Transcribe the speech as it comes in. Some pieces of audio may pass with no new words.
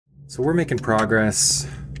So we're making progress.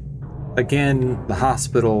 Again, the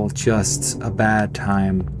hospital, just a bad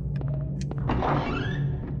time.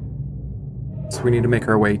 So we need to make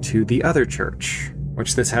our way to the other church,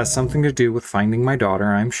 which this has something to do with finding my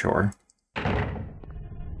daughter, I'm sure.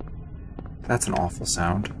 That's an awful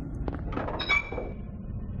sound.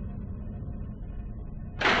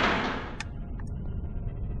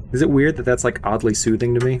 Is it weird that that's like oddly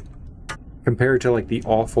soothing to me? Compared to like the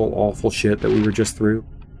awful, awful shit that we were just through.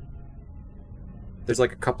 There's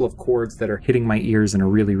like a couple of chords that are hitting my ears in a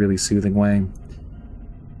really, really soothing way.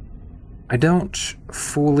 I don't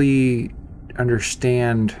fully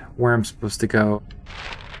understand where I'm supposed to go.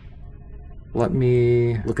 Let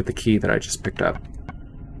me look at the key that I just picked up.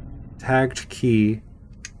 Tagged key.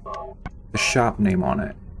 The shop name on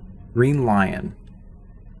it. Green Lion.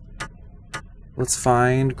 Let's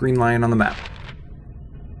find Green Lion on the map.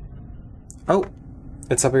 Oh,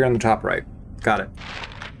 it's up here on the top right. Got it.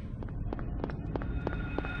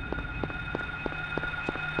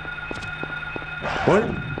 What?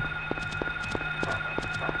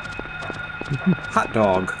 Hot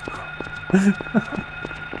dog.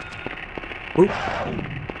 Oop.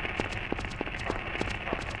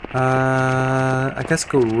 I guess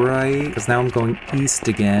go right, because now I'm going east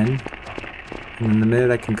again. And in the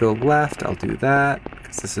minute I can go left, I'll do that,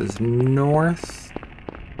 because this is north.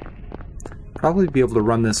 Probably be able to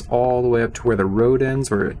run this all the way up to where the road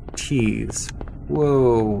ends, or it tees.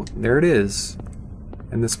 Whoa, there it is.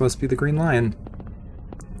 And this must be the Green Lion.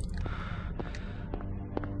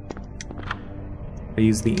 I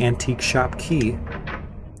use the antique shop key.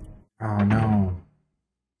 Oh no.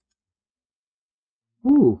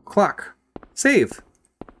 Ooh, clock. Save.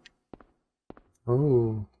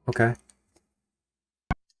 Oh, okay.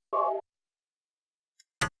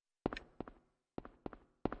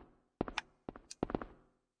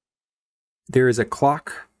 There is a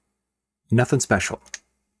clock. Nothing special.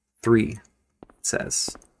 3, it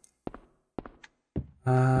says.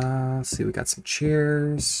 Let's see, we got some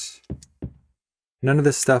chairs. None of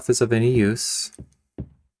this stuff is of any use.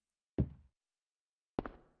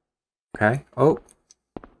 Okay. Oh.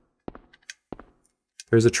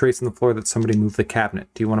 There's a trace on the floor that somebody moved the cabinet.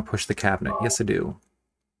 Do you want to push the cabinet? Yes, I do.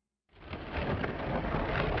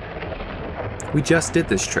 We just did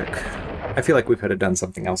this trick. I feel like we could have done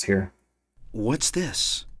something else here. What's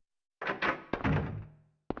this?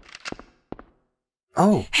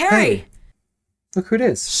 Oh, Harry! Hey. Look who it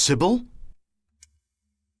is. Cybil?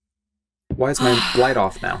 Why is my light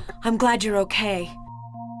off now? I'm glad you're okay.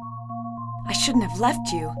 I shouldn't have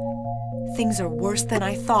left you. Things are worse than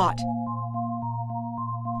I thought.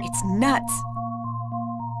 It's nuts.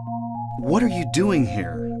 What are you doing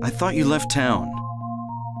here? I thought you left town.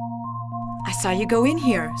 I saw you go in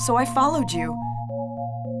here, so I followed you.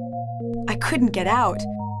 I couldn't get out.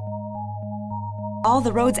 All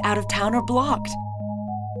the roads out of town are blocked.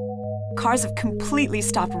 Cars have completely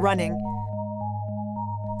stopped running.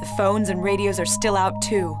 The phones and radios are still out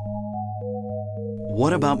too.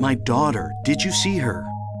 What about my daughter? Did you see her?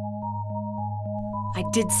 I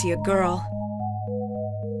did see a girl.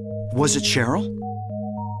 Was it Cheryl?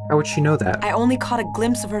 How would she know that? I only caught a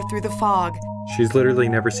glimpse of her through the fog. She's literally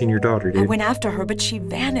never seen your daughter, I dude. went after her, but she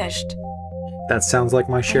vanished. That sounds like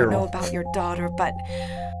my I don't know Cheryl. about your daughter, but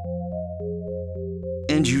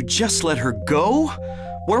And you just let her go?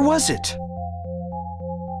 Where was it?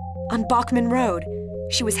 on Bachman Road,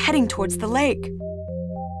 she was heading towards the lake.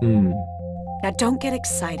 Now don't get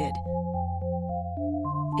excited.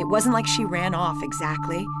 It wasn't like she ran off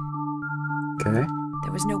exactly. Okay.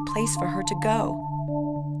 There was no place for her to go.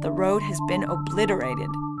 The road has been obliterated.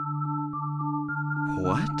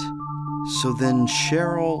 What? So then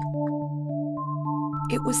Cheryl...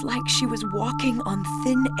 It was like she was walking on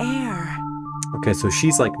thin air. Okay, so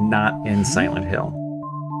she's like not in Silent Hill.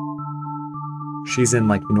 She's in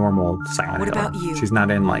like normal Silent What Hill. about you? She's not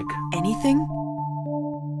in like Anything?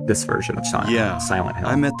 this version of Silent Hill.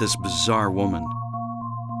 I met this bizarre woman.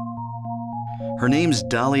 Her name's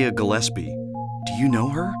Dahlia Gillespie. Do you know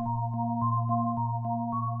her?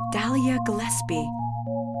 Dahlia Gillespie.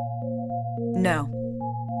 No.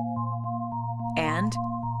 And?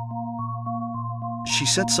 She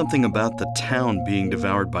said something about the town being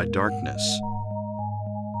devoured by darkness.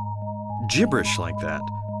 Gibberish like that.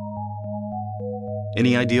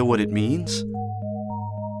 Any idea what it means?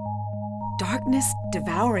 Darkness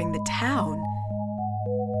devouring the town.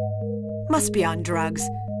 Must be on drugs.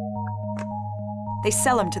 They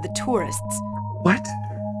sell them to the tourists. What?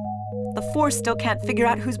 The force still can't figure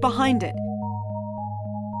out who's behind it.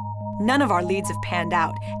 None of our leads have panned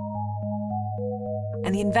out,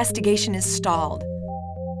 and the investigation is stalled.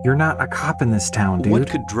 You're not a cop in this town, dude. What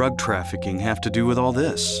could drug trafficking have to do with all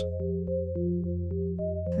this?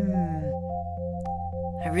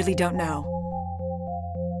 I really don't know.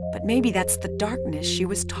 But maybe that's the darkness she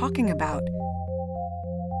was talking about.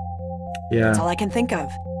 Yeah. That's all I can think of.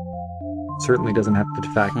 Certainly doesn't have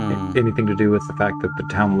anything to do with the fact that the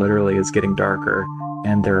town literally is getting darker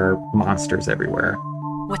and there are monsters everywhere.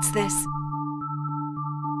 What's this?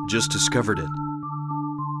 Just discovered it.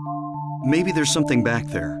 Maybe there's something back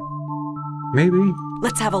there. Maybe.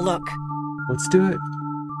 Let's have a look. Let's do it.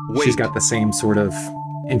 Wait. She's got the same sort of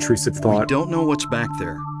intrusive We thought. don't know what's back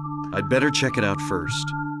there. I'd better check it out first.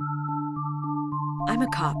 I'm a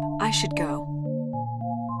cop. I should go.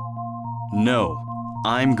 No,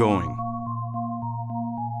 I'm going.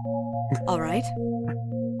 All right.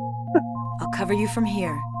 I'll cover you from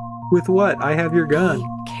here. With what? I have your gun.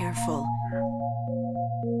 Be careful.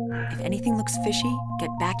 If anything looks fishy, get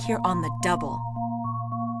back here on the double.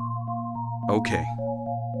 Okay.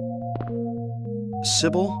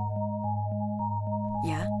 Cybil,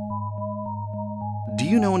 Yeah? do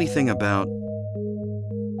you know anything about...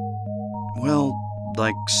 well,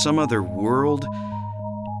 like some other world?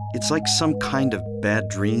 It's like some kind of bad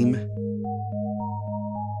dream.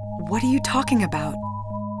 What are you talking about?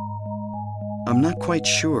 I'm not quite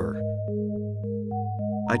sure.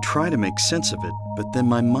 I try to make sense of it, but then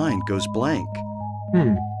my mind goes blank.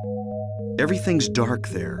 Everything's dark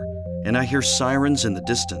there, and I hear sirens in the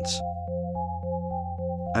distance.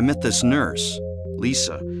 I met this nurse,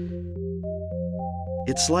 Lisa.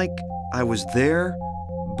 It's like I was there,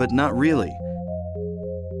 but not really.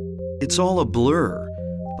 It's all a blur,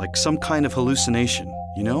 like some kind of hallucination,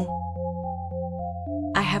 you know?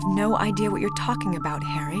 I have no idea what you're talking about,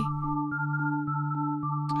 Harry.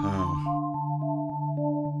 Oh.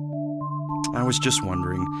 I was just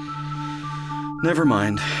wondering. Never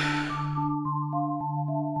mind.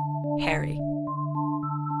 Harry.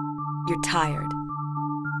 You're tired.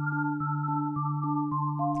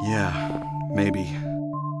 Yeah, maybe.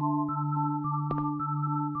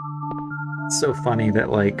 It's so funny that,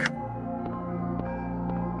 like,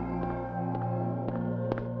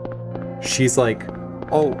 she's like,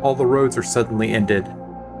 oh, all the roads are suddenly ended.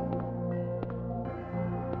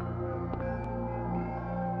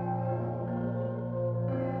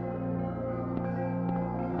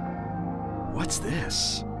 What's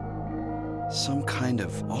this? Some kind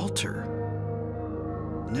of altar.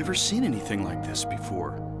 Never seen anything like this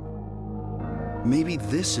before. Maybe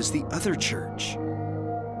this is the other church.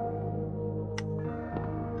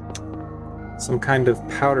 Some kind of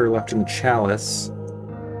powder left in the chalice.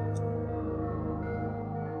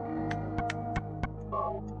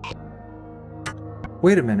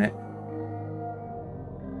 Wait a minute.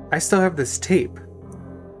 I still have this tape.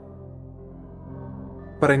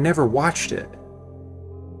 But I never watched it.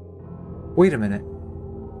 Wait a minute.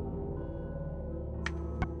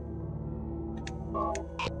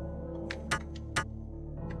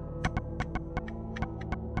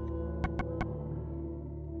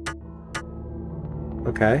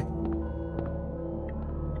 Okay.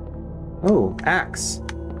 Oh, axe.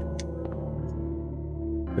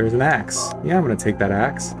 There's an axe. Yeah, I'm gonna take that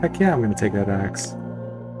axe. Heck yeah, I'm gonna take that axe.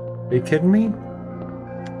 Are you kidding me?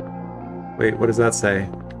 Wait, what does that say?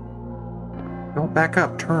 Don't back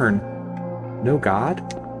up, turn. No God?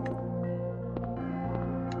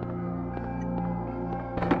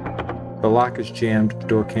 The lock is jammed, the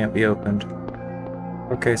door can't be opened.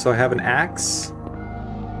 Okay, so I have an axe.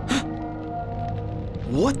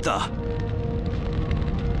 What the?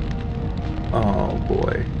 Oh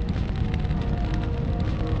boy.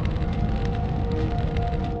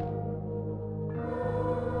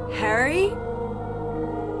 Harry?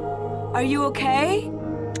 Are you okay?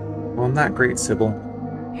 Well, not great, Cybil.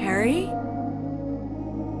 Harry?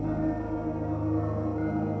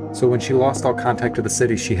 So when she lost all contact with the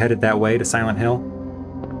city, she headed that way to Silent Hill?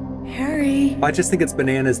 Harry? I just think it's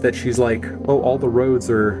bananas that she's like, oh, all the roads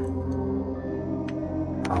are...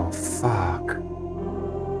 Oh, fuck.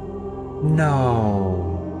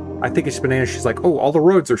 No. I think it's bananas. She's like, oh, all the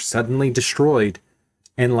roads are suddenly destroyed.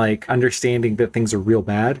 And, like, understanding that things are real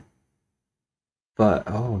bad. But,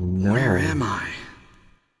 oh, no. Where am I?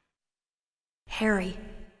 Harry.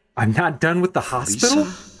 I'm not done with the hospital?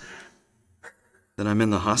 Lisa? Then I'm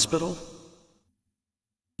in the hospital?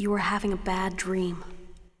 You were having a bad dream.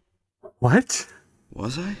 What?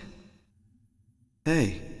 Was I?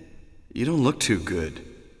 Hey, you don't look too good.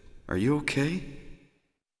 Are you okay?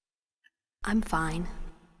 I'm fine.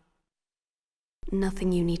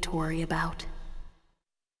 Nothing you need to worry about.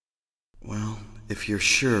 Well, if you're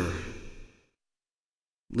sure.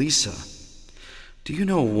 Lisa, do you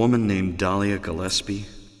know a woman named Dahlia Gillespie?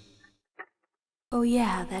 Oh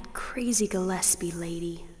yeah, that crazy Gillespie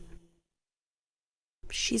lady.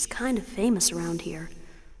 She's kind of famous around here.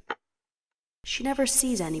 She never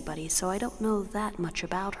sees anybody, so I don't know that much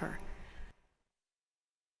about her.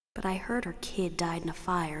 But I heard her kid died in a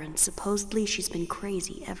fire, and supposedly she's been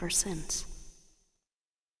crazy ever since.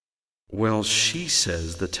 Well, she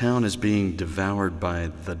says the town is being devoured by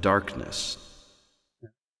the darkness.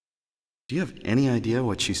 Do you have any idea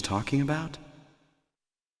what she's talking about?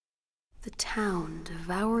 The town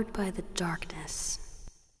devoured by the darkness.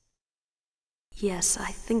 Yes,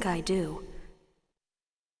 I think I do.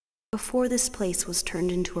 Before this place was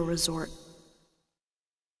turned into a resort,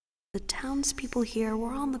 the townspeople here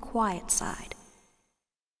were on the quiet side.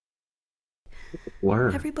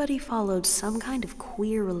 Blur. Everybody followed some kind of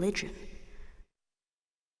queer religion.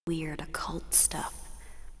 Weird occult stuff,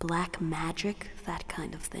 black magic, that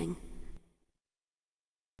kind of thing.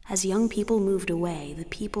 As young people moved away, the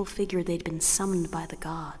people figured they'd been summoned by the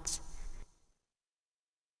gods.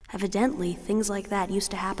 Evidently, things like that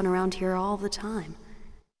used to happen around here all the time.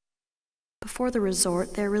 Before the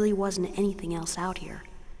resort, there really wasn't anything else out here.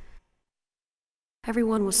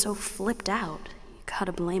 Everyone was so flipped out, you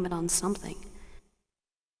gotta blame it on something.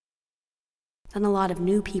 Then a lot of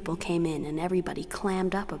new people came in and everybody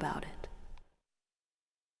clammed up about it.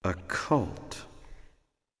 A cult.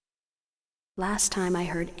 Last time I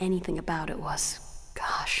heard anything about it was,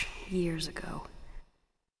 gosh, years ago.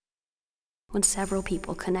 When several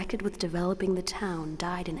people connected with developing the town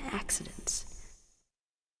died in accidents.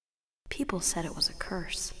 People said it was a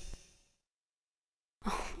curse.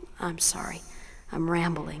 Oh, I'm sorry. I'm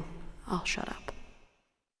rambling. I'll shut up.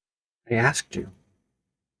 I asked you.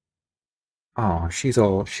 Oh, she's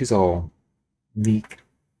all meek.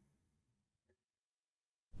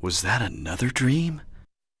 Was that another dream?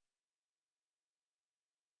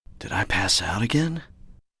 Did I pass out again?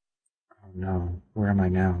 Oh no, where am I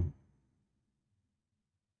now?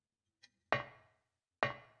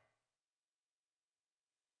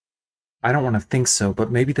 I don't want to think so,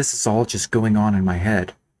 but maybe this is all just going on in my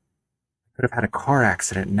head. I could have had a car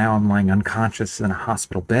accident and now I'm lying unconscious in a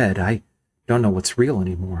hospital bed. I don't know what's real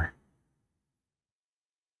anymore.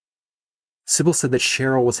 Cybil said that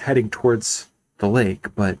Cheryl was heading towards the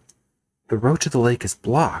lake, but the road to the lake is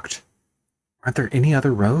blocked. Aren't there any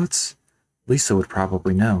other roads? Lisa would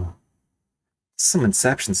probably know. Some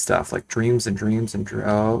Inception stuff, like dreams and dreams and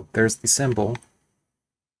oh, there's the symbol.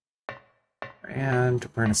 And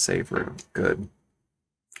we're in a save room. Good.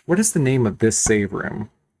 What is the name of this save room?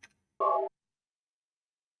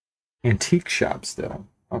 Antique shop still.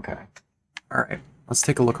 Okay. Alright, let's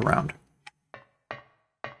take a look around.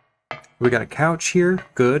 We got a couch here.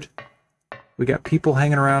 Good. We got people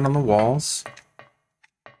hanging around on the walls.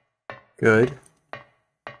 Good.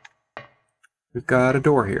 We've got a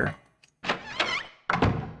door here.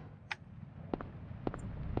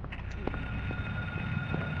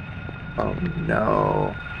 Oh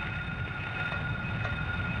no.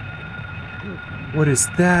 What is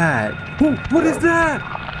that? Whoa, what is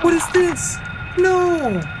that? What is this?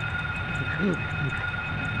 No!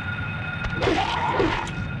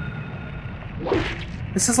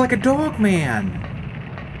 This is like a dog man.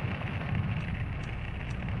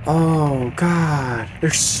 Oh god.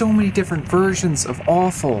 There's so many different versions of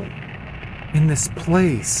awful in this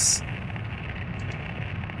place.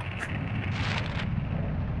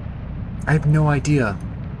 I have no idea.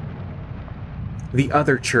 The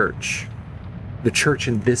other church. The church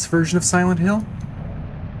in this version of Silent Hill?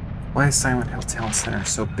 Why is Silent Hill Town Center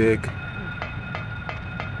so big?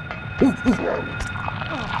 Ooh, ooh.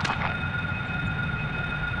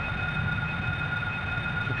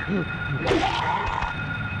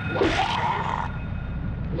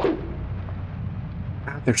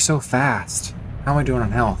 God, they're so fast. How am I doing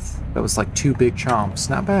on health? That was like 2 big chomps.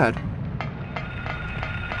 Not bad.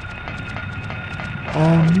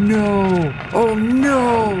 Oh no! Oh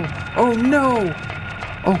no! Oh no!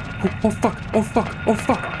 Oh fuck! Oh fuck! Oh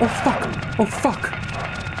fuck! Oh fuck! Oh fuck!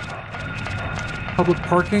 Public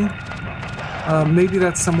parking? Maybe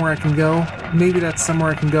that's somewhere I can go. Maybe that's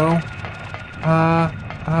somewhere I can go.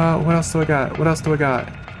 What else do I got? What else do I got?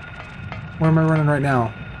 Where am I running right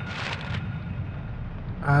now?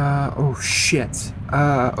 Oh shit.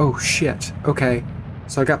 Oh shit. Okay.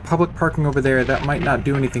 So I got public parking over there. That might not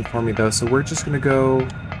do anything for me though, so we're just gonna go...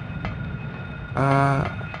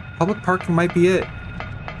 public parking might be it.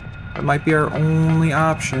 That might be our only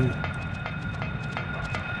option.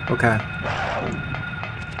 Okay.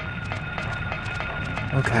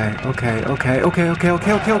 Okay.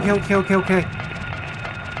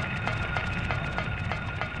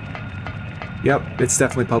 Yep, it's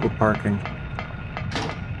definitely public parking.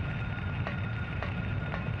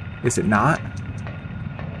 Is it not?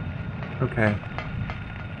 Okay.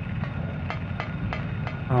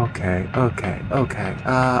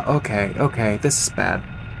 Okay, this is bad.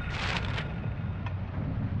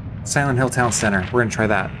 Silent Hill Town Center. We're gonna try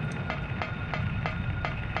that.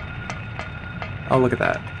 Oh, look at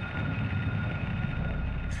that.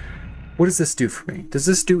 What does this do for me? Does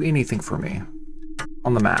this do anything for me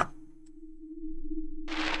on the map?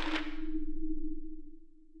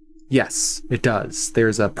 Yes, it does.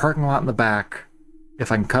 There's a parking lot in the back.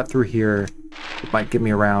 If I can cut through here, it might get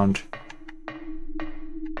me around.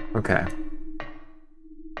 Okay.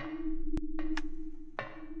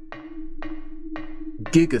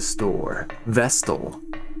 Gigastore. Vestal.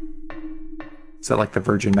 Is that like the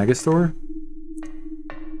Virgin Megastore?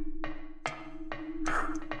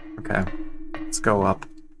 Okay. Let's go up.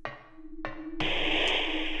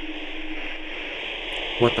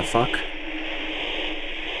 What the fuck?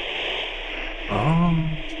 Oh.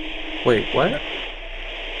 Wait, what?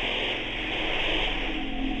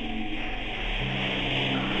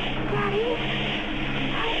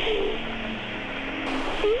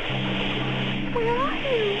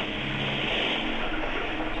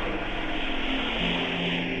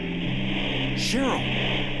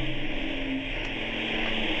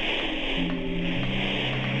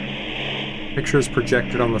 Pictures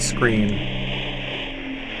projected on the screen.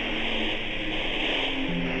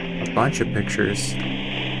 A bunch of pictures.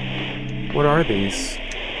 What are these?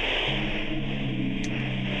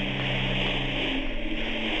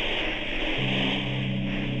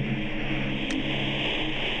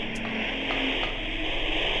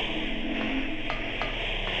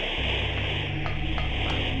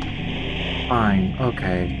 Fine.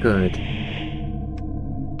 Okay, good.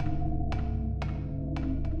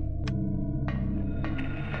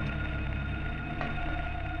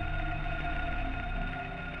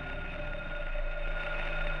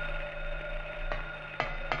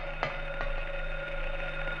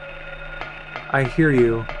 I hear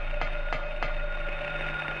you.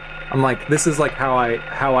 I'm like, this is like how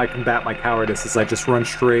I combat my cowardice is I just run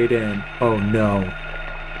straight in. Oh no.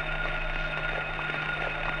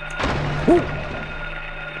 Woo!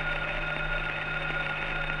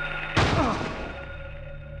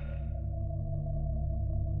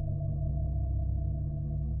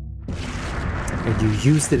 And you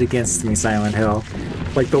used it against me, Silent Hill.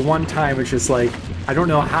 Like the one time it's just like, I don't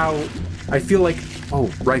know how, I feel like, oh,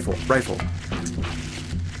 rifle.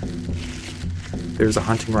 There's a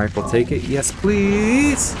hunting rifle. Take it. Yes,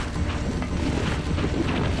 please.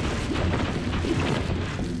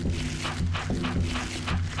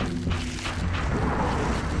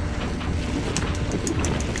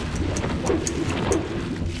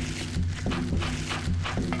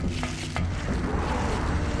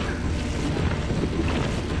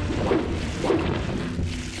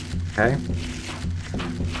 Okay.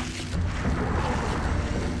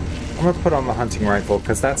 I'm gonna put on the hunting rifle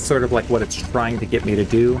because that's sort of like what it's trying to get me to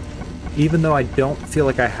do, even though I don't feel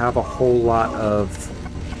like I have a whole lot of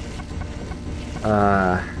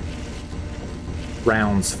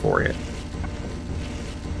rounds for it.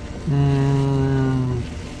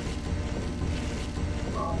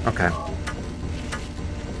 Okay.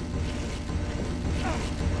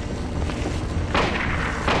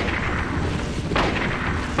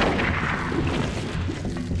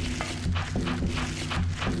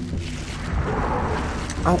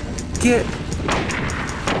 Oh, get!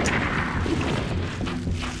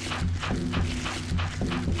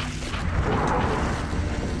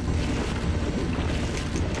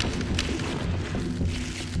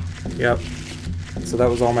 Yep. So that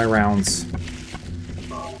was all my rounds.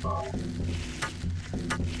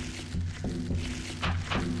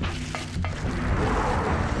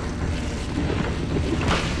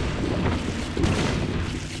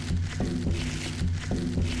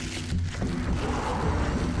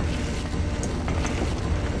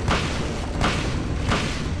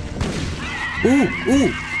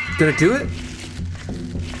 Ooh! Did I do it?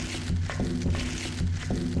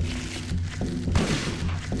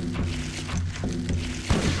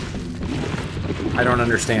 I don't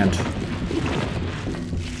understand.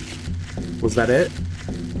 Was that it?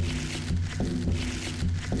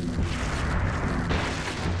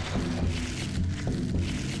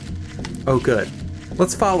 Oh, good.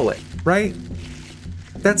 Let's follow it, right?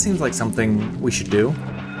 That seems like something we should do.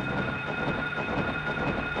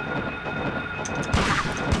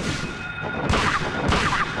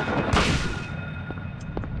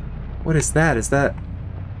 What is that? Is that...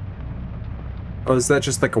 Oh, is that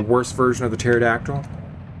just like a worse version of the pterodactyl?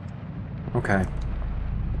 Okay.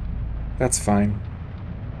 That's fine.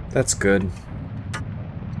 That's good.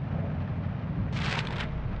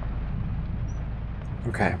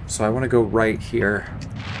 Okay, so I want to go right here.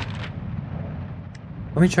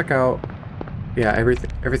 Let me check out... Yeah,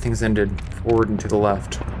 everything's ended forward and to the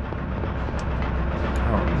left.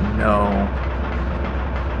 Oh no.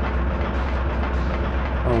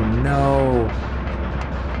 Oh no.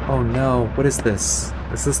 Oh no, what is this?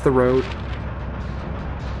 Is this the road?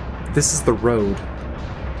 This is the road.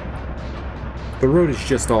 The road is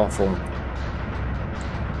just awful.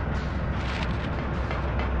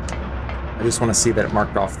 I just want to see that it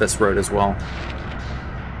marked off this road as well.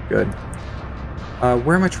 Good.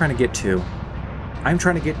 Where am I trying to get to? I'm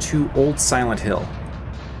trying to get to Old Silent Hill.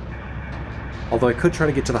 Although I could try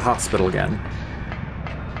to get to the hospital again.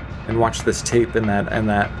 And watch this tape and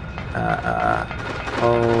that,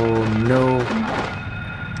 oh no.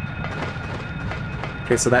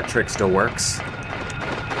 Okay, so that trick still works.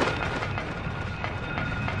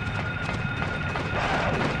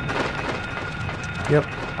 Yep,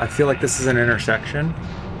 I feel like this is an intersection.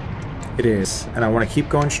 It is, and I want to keep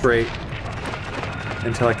going straight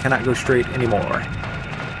until I cannot go straight anymore.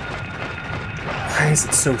 Why is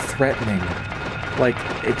it so threatening? Like,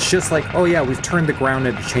 it's just like, oh yeah, we've turned the ground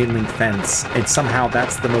into chain link fence, and somehow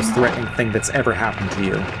that's the most threatening thing that's ever happened to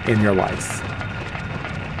you in your life.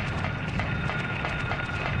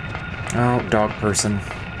 Oh, dog person.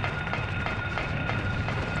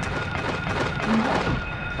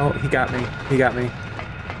 Oh, he got me. He got me.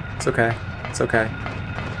 It's okay. It's okay.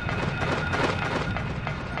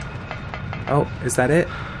 Oh, is that it?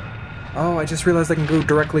 Oh, I just realized I can go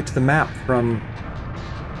directly to the map from...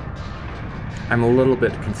 I'm a little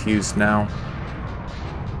bit confused now.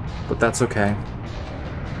 But that's okay.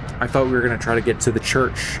 I thought we were going to try to get to the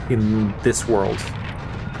church in this world.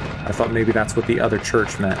 I thought maybe that's what the other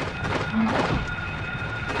church meant.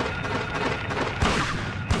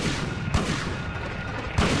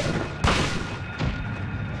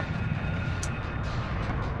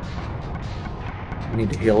 We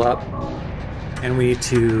need to heal up. And we need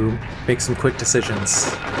to make some quick decisions.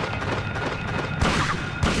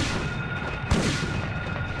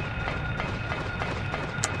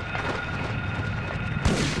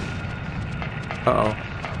 Uh-oh.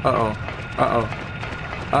 Uh-oh. Uh-oh.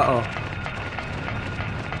 Uh-oh.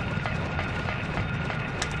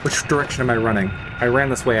 Which direction am I running? I ran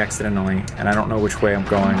this way accidentally, and I don't know which way I'm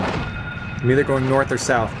going. I'm either going north or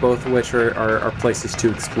south, both of which are places to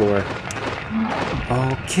explore.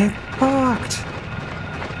 Oh, get fucked!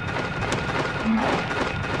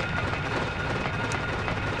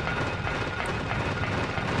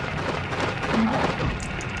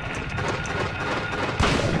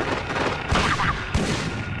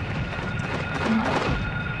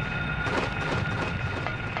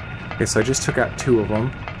 Okay, so I just took out 2 of them.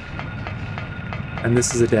 And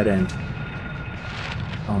this is a dead end.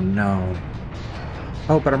 Oh no.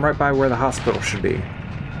 Oh, but I'm right by where the hospital should be.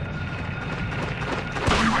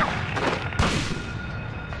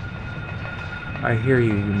 I hear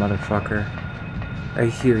you, you motherfucker. I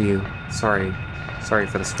hear you. Sorry. Sorry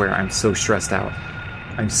for the swear. I'm so stressed out.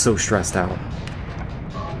 I'm so stressed out.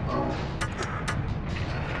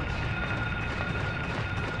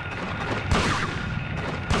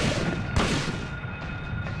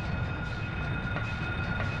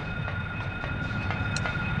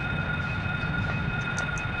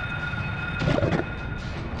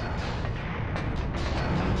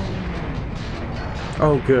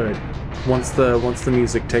 Oh, good. Once the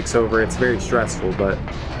music takes over, it's very stressful, but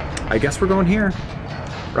I guess we're going here,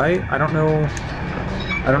 right? I don't know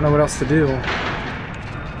what else to do.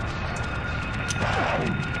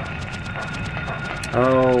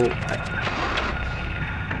 Oh.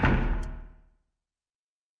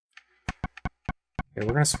 Okay,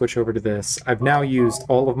 we're gonna switch over to this. I've now used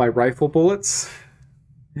all of my rifle bullets,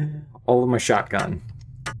 all of my shotgun.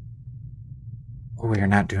 Oh, we are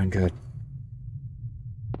not doing good.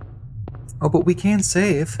 Oh, but we can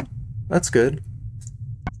save. That's good.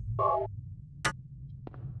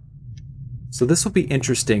 So this will be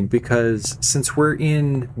interesting because since we're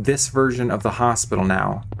in this version of the hospital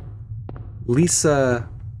now, Lisa,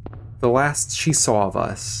 the last she saw of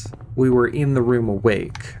us, we were in the room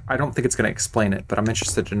awake. I don't think it's going to explain it, but I'm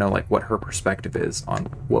interested to know like what her perspective is on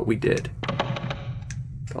what we did.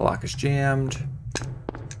 The lock is jammed.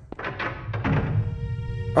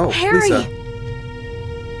 Oh, Harry! Lisa.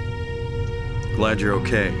 Glad you're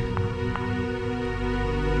okay.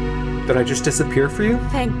 Did I just disappear for you?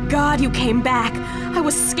 Thank God you came back. I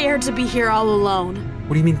was scared to be here all alone.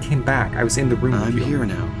 What do you mean came back? I was in the room with I'm you. here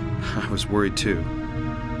now. I was worried too.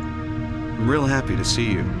 I'm real happy to see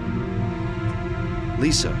you.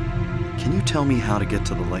 Lisa, can you tell me how to get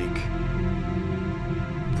to the lake?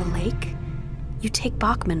 The lake? You take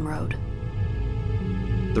Bachman Road.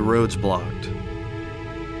 The road's blocked.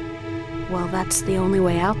 Well, that's the only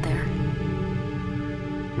way out there.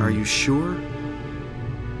 Are you sure?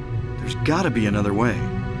 There's gotta be another way.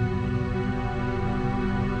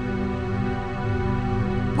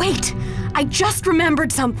 Wait! I just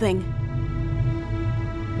remembered something!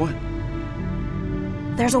 What?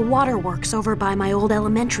 There's a waterworks over by my old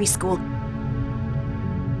elementary school.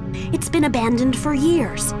 It's been abandoned for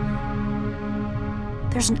years.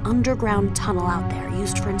 There's an underground tunnel out there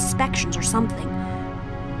used for inspections or something.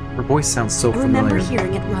 Her voice sounds so I remember familiar.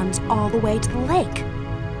 hearing it runs all the way to the lake.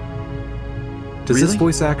 Does this Really?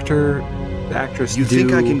 voice actor, the actress, You do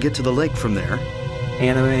think I can get to the lake from there?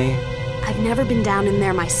 anime? I've never been down in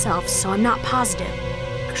there myself, so I'm not positive.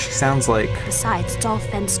 She sounds like... Besides, it's all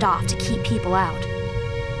fenced off to keep people out.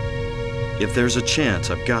 If there's a chance,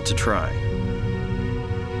 I've got to try.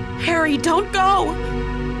 Harry, don't go!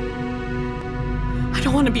 I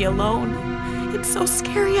don't want to be alone. It's so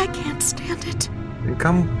scary, I can't stand it.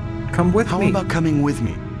 Come with How me. about coming with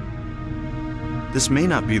me? This may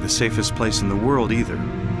not be the safest place in the world either.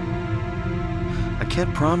 I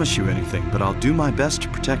can't promise you anything, but I'll do my best to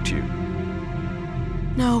protect you.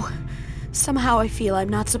 No, somehow I feel I'm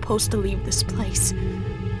not supposed to leave this place.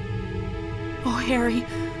 Oh, Harry,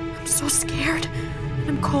 I'm so scared, and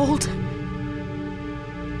I'm cold.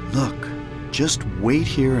 Look, just wait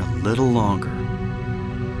here a little longer.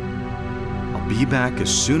 I'll be back as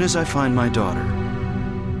soon as I find my daughter.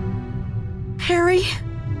 Harry?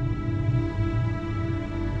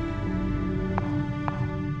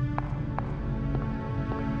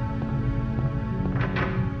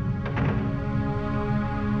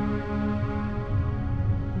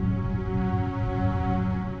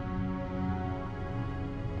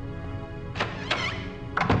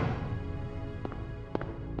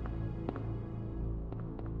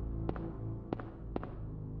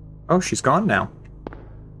 Oh, she's gone now.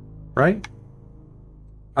 Right?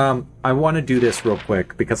 I want to do this real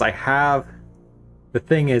quick because I have... The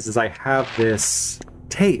thing is I have this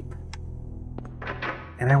tape.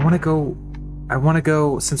 And I want to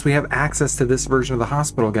go, since we have access to this version of the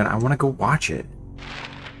hospital again, I want to go watch it.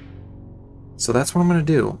 So that's what I'm going to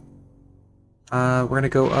do. We're going to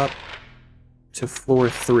go up to floor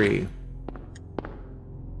 3.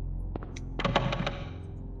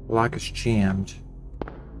 Lock is jammed.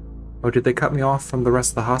 Oh, did they cut me off from the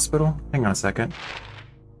rest of the hospital? Hang on a second.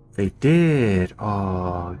 They did.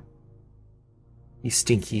 Oh, you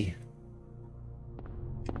stinky.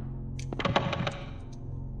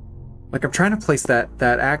 Like, I'm trying to place that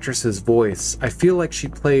actress's voice. I feel like she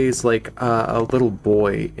plays like a little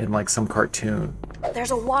boy in like some cartoon.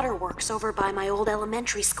 There's a waterworks over by my old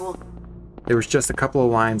elementary school. There was just a couple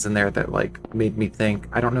of lines in there that like made me think.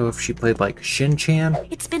 I don't know if she played like Shin-chan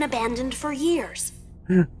It's been abandoned for years.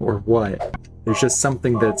 or what. There's just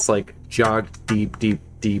something that's like jogged deep, deep,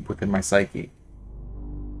 deep within my psyche. Hey,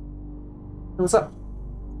 what's up?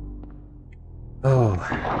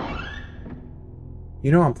 Oh.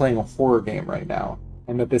 You know I'm playing a horror game right now,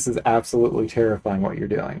 and that this is absolutely terrifying what you're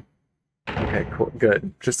doing. Okay, cool,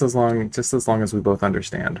 good. Just as long as we both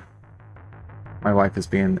understand. My wife is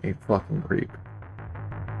being a fucking creep.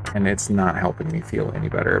 And it's not helping me feel any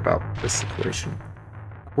better about this situation.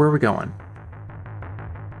 Where are we going?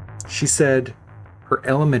 She said her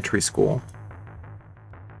elementary school.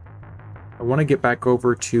 I want to get back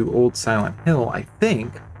over to Old Silent Hill, I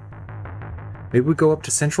think. Maybe we go up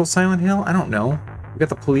to Central Silent Hill? I don't know. We got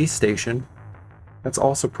the police station. That's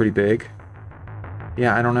also pretty big.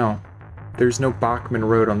 Yeah, I don't know. There's no Bachman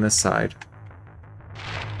Road on this side.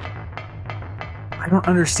 I don't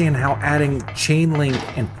understand how adding chain link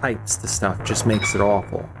and pipes to stuff just makes it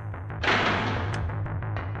awful.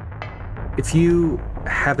 If you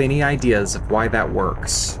have any ideas of why that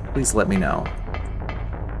works, please let me know.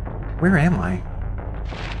 Where am I?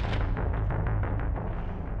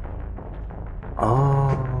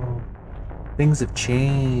 Oh, things have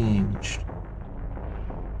changed.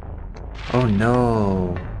 Oh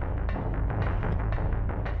no.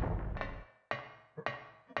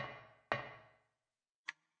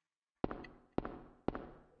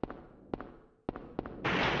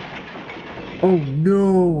 Oh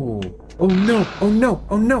no! Oh no! Oh no!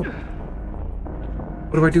 Oh no!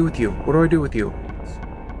 What do I do with you? What do I do with you?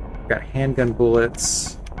 Got handgun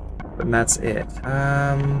bullets, and that's it.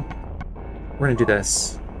 We're gonna do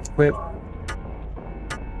this. Equip.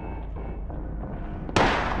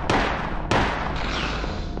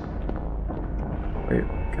 Wait,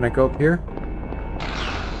 can I go up here?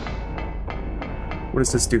 What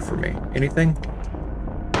does this do for me? Anything?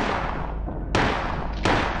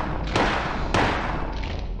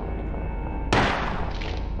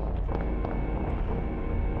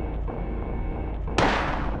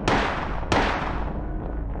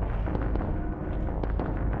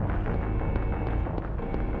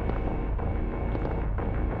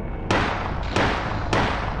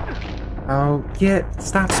 Oh,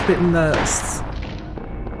 stop spitting the...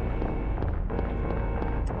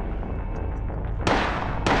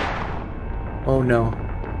 Oh no.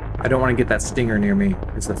 I don't want to get that stinger near me,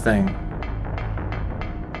 is the thing.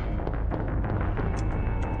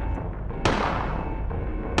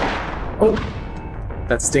 Oh!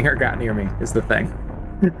 That stinger got near me, is the thing.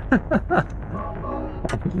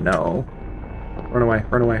 Oh no. Run away,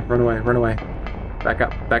 run away, run away, run away. Back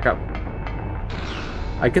up, back up.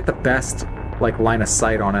 I get the best, like, line of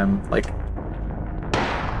sight on him, like...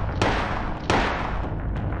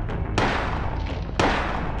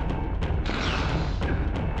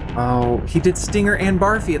 Oh, he did Stinger and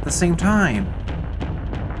Barfy at the same time.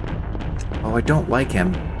 Oh, I don't like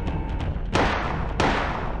him.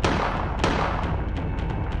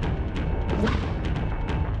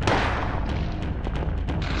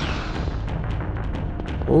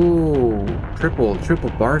 Oh, triple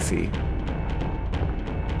Barfy.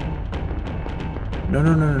 No,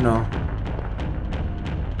 no, no, no, no.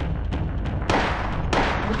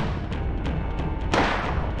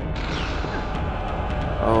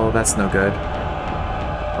 Oh, that's no good.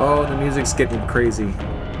 Oh, the music's getting crazy.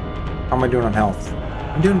 How am I doing on health?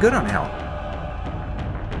 I'm doing good on health.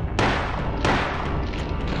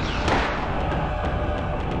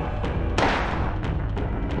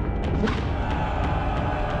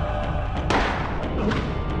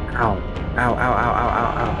 Ow. Ow, ow, ow, ow,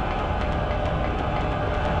 ow, ow.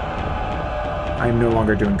 I am no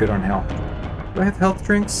longer doing good on health. Do I have health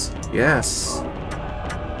drinks? Yes.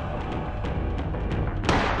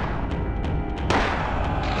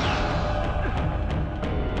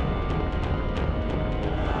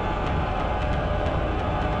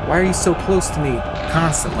 Why are you so close to me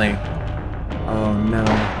constantly? Oh no.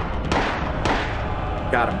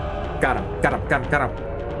 Got him. Got him. Got him. Got him. Got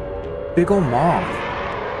him. Big ol' moth.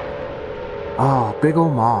 Oh, big ol'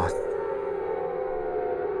 moth.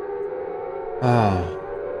 Oh.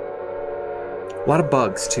 A lot of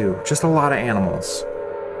bugs too. Just a lot of animals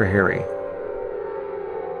for Harry.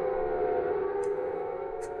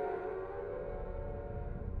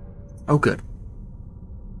 Oh, good.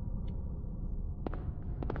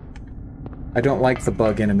 I don't like the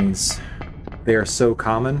bug enemies. They are so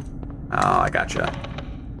common. Oh, I gotcha.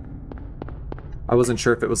 I wasn't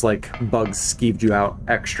sure if it was like bugs skeeved you out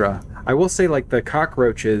extra. I will say, like, the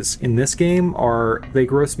cockroaches in this game they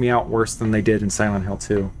gross me out worse than they did in Silent Hill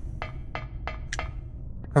 2.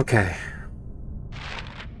 Okay.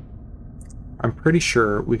 I'm pretty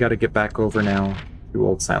sure we gotta get back over now to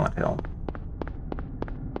Old Silent Hill.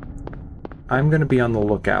 I'm gonna be on the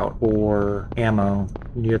lookout for ammo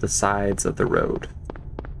near the sides of the road.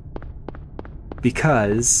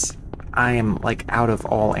 Because I am, like, out of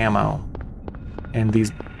all ammo. And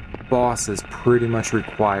these bosses pretty much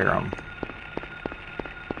require them.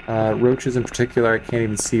 Roaches in particular I can't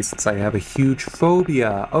even see since I have a huge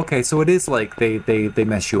phobia. Okay, so it is like they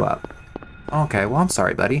mess you up. Okay, well, I'm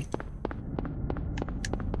sorry, buddy.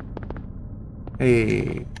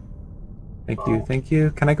 Hey. Thank you, thank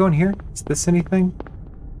you. Can I go in here? Is this anything?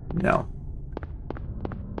 No.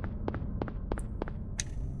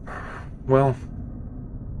 Well.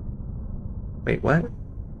 Wait, what?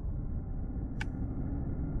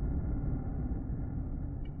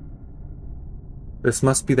 This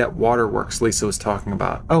must be that Waterworks Lisa was talking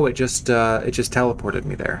about. Oh, it just teleported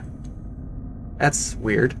me there. That's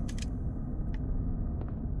weird.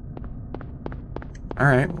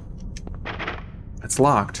 Alright. It's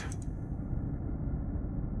locked.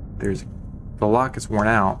 The lock is worn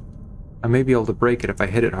out. I may be able to break it if I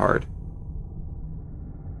hit it hard.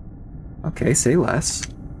 Okay, say less.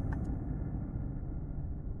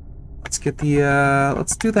 Let's get the,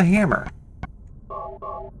 let's do the hammer.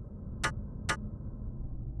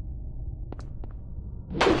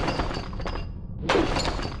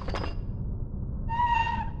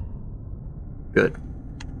 Good.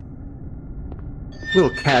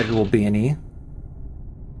 Little casual B&E.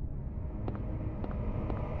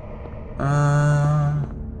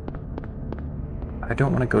 I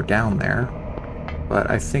don't want to go down there, but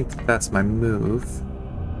I think that's my move.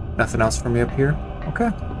 Nothing else for me up here? Okay.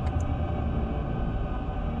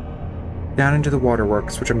 Down into the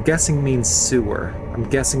Waterworks, which I'm guessing means sewer. I'm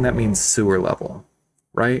guessing that means sewer level,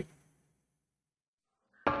 right?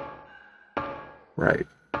 Right.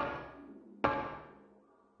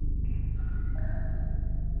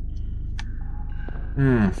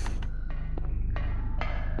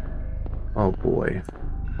 Oh boy.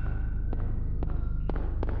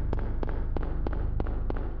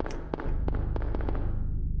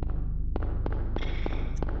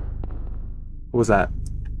 What was that?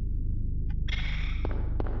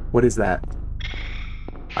 What is that?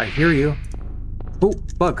 I hear you. Oh,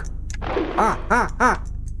 bug. Ah, ah, ah.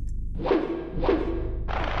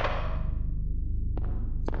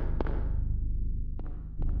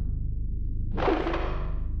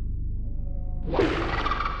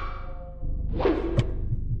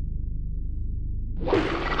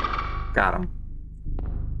 Got him.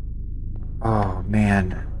 Oh,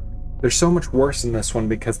 man. They're so much worse in this one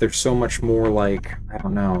because they're so much more like, I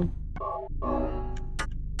don't know.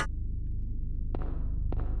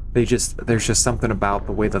 There's just something about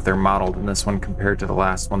the way that they're modeled in this one compared to the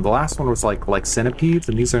last one. The last one was like centipedes,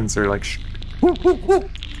 and these ones are like, whoa, whoa, whoa.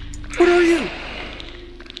 What are you?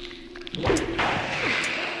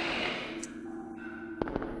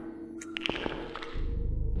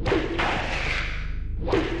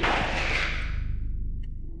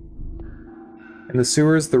 In the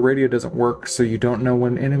sewers, the radio doesn't work, so you don't know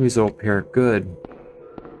when enemies will appear. Good.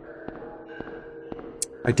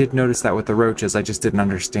 I did notice that with the roaches, I just didn't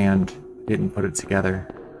understand. Didn't put it together.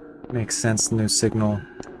 Makes sense, no signal.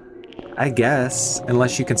 I guess,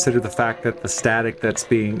 unless you consider the fact that the static that's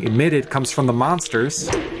being emitted comes from the monsters.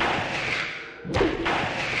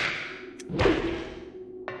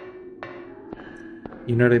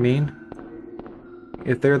 You know what I mean?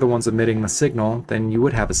 If they're the ones emitting the signal, then you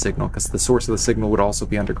would have a signal, because the source of the signal would also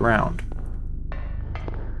be underground.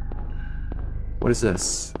 What is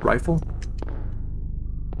this? Rifle?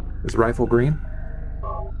 Is rifle green?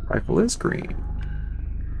 Rifle is green.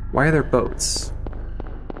 Why are there boats?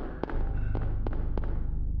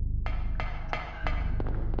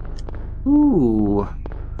 Ooh.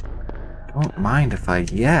 Don't mind if I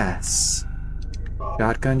yes.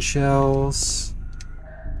 Shotgun shells.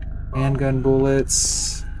 Handgun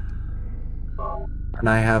bullets. And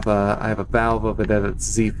I have a valve over there that's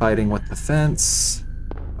Z fighting with the fence.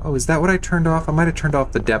 Oh, is that what I turned off? I might have turned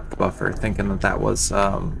off the depth buffer, thinking that that was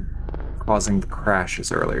causing the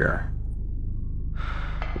crashes earlier.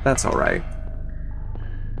 But that's alright.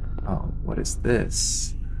 Oh, what is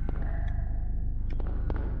this?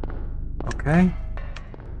 Okay.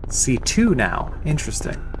 C2 now.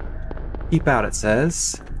 Interesting. Keep out, it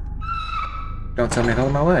says. Don't tell me how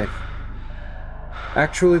in my life.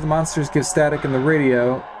 Actually, the monsters give static in the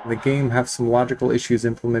radio. The game have some logical issues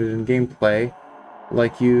implemented in gameplay,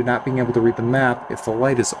 like you not being able to read the map if the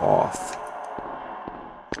light is off.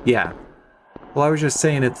 Yeah. Well, I was just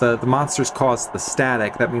saying if the monsters cause the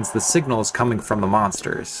static, that means the signal is coming from the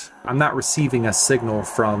monsters. I'm not receiving a signal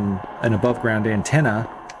from an above-ground antenna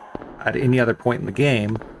at any other point in the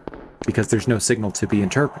game because there's no signal to be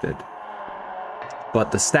interpreted.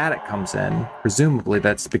 But the static comes in, presumably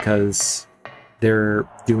that's because they're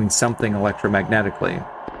doing something electromagnetically.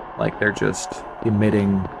 Like they're just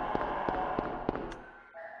emitting...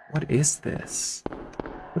 What is this?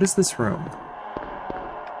 What is this room?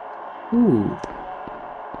 Ooh.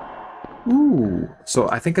 Ooh. So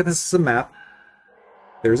I think this is a map.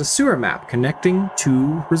 There's a sewer map connecting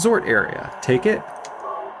to resort area. Take it.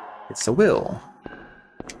 It's a will.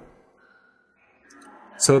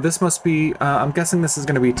 So this must be, I'm guessing this is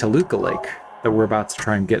going to be Toluca Lake that we're about to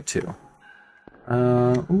try and get to.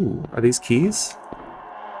 Ooh, are these keys?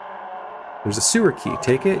 There's a sewer key.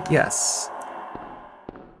 Take it? Yes.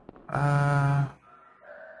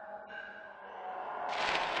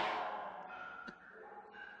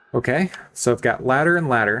 Okay, so I've got ladder and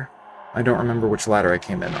ladder. I don't remember which ladder I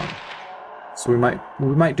came in on. So we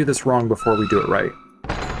might do this wrong before we do it right.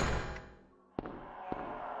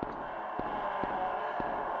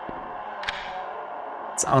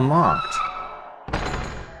 It's unlocked.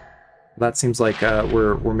 That seems like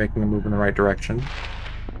we're making a move in the right direction.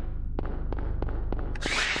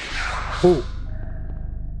 Oh.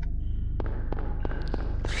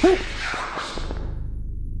 Oh.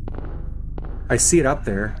 I see it up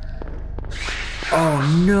there.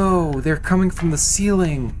 Oh no, they're coming from the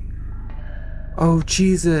ceiling. Oh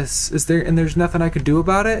Jesus, there's nothing I could do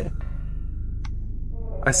about it?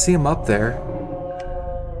 I see them up there.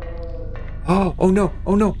 Oh no,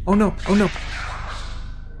 oh no, oh no, oh no.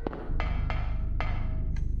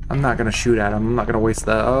 I'm not gonna shoot at him, I'm not gonna waste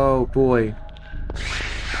that. Oh boy.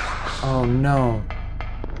 Oh no.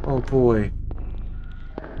 Oh boy.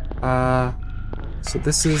 So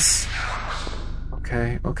this is...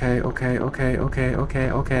 Okay.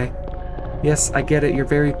 Yes, I get it, you're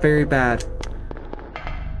very, very bad.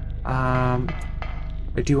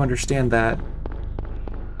 I do understand that.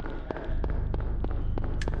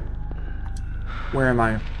 Where am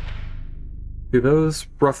I? Do those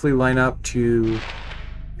roughly line up to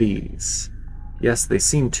these? Yes, they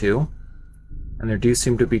seem to. And there do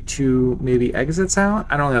seem to be two, maybe exits out?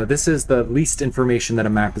 I don't know. This is the least information that a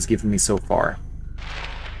map has given me so far.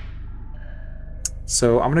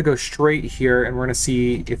 So I'm gonna go straight here, and we're gonna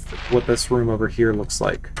see what this room over here looks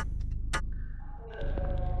like.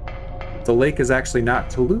 The lake is actually not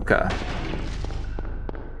Toluca.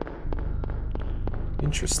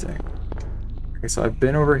 Interesting. Okay, so I've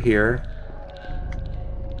been over here.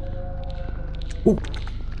 Ooh.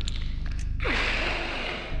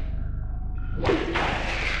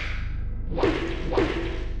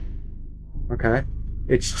 Okay.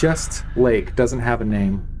 It's just lake, doesn't have a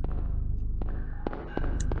name.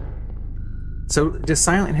 So does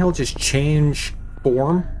Silent Hill just change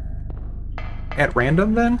form at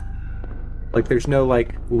random then? Like there's no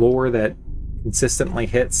like lore that consistently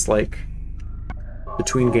hits like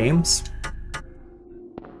between games?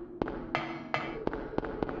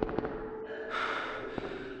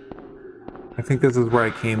 I think this is where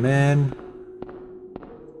I came in.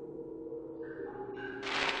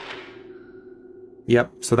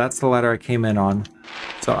 Yep, so that's the ladder I came in on.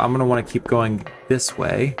 So I'm gonna want to keep going this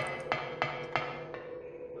way.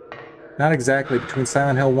 Not exactly. Between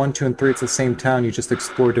Silent Hill 1, 2, and 3, it's the same town. You just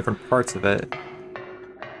explore different parts of it.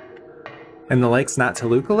 And the lake's not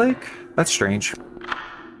Toluca Lake? That's strange.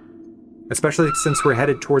 Especially since we're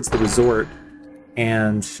headed towards the resort.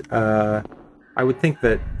 And I would think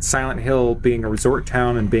that Silent Hill being a resort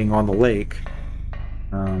town and being on the lake,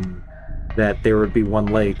 that there would be one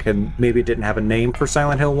lake. And maybe it didn't have a name for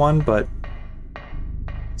Silent Hill 1, but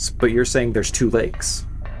you're saying there's two lakes.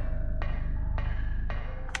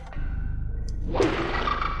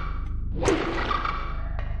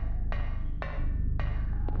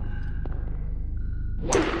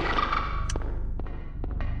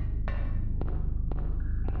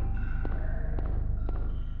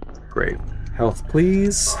 Great. Health,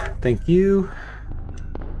 please. Thank you.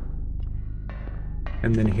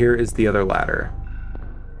 And then here is the other ladder.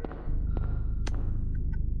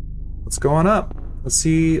 Let's go on up. Let's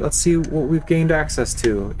see what we've gained access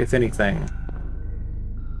to, if anything.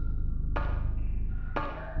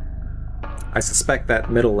 I suspect that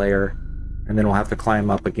middle layer, and then we'll have to climb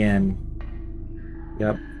up again.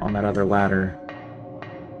 Yep, on that other ladder.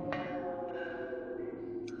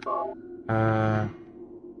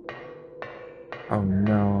 Oh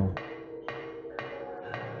no.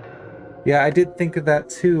 Yeah, I did think of that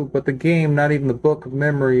too, but the game, not even the book of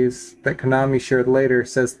memories that Konami shared later,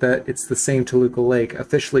 says that it's the same Toluca Lake.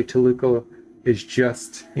 Officially, Toluca is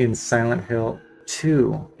just in Silent Hill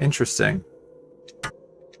 2. Interesting.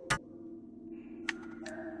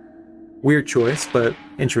 Weird choice, but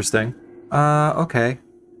interesting. Okay.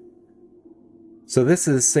 So this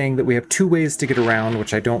is saying that we have two ways to get around,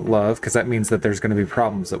 which I don't love, because that means that there's going to be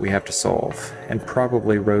problems that we have to solve. And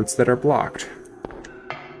probably roads that are blocked.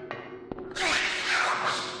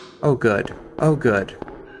 Oh good. Oh good.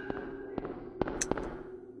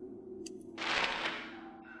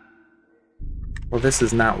 Well, this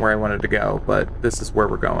is not where I wanted to go, but this is where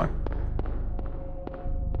we're going.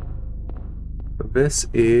 So this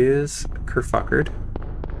is kerfuckered,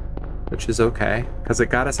 which is okay, because it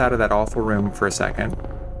got us out of that awful room for a second.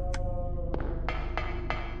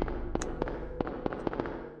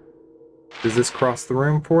 Does this cross the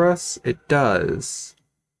room for us? It does.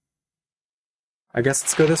 I guess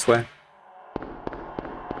let's go this way.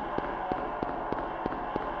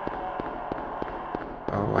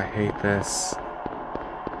 Oh, I hate this.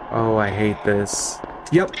 Oh, I hate this.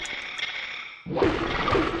 Yep.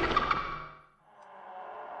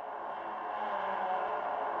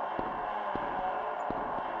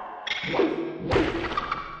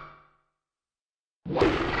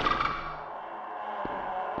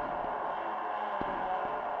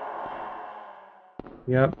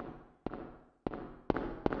 Yep.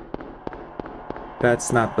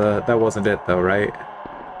 That's not that wasn't it though, right?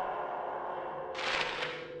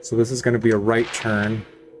 So this is going to be a right turn,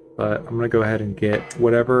 but I'm going to go ahead and get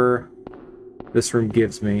whatever this room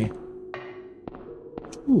gives me.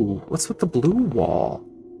 Ooh, what's with the blue wall?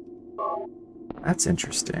 That's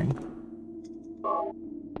interesting.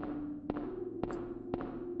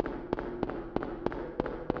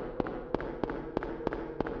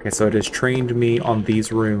 Okay, so it has trained me on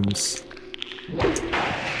these rooms.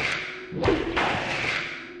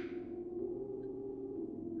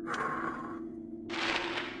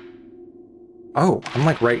 Oh, I'm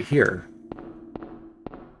like right here.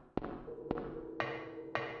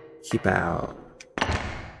 Keep out.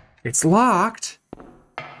 It's locked?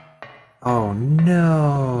 Oh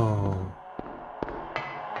no.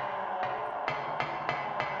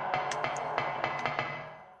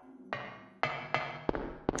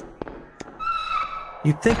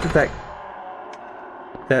 You'd think that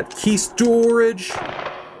key storage.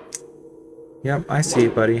 Yep, I see you,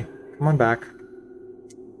 buddy. Come on back.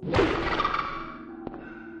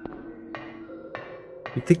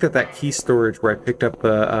 You'd think that that key storage where I picked up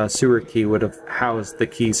the sewer key would have housed the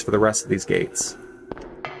keys for the rest of these gates.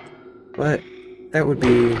 But that would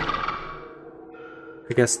be,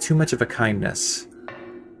 I guess, too much of a kindness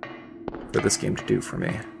for this game to do for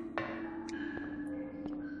me.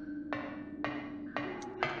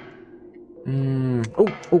 Oh.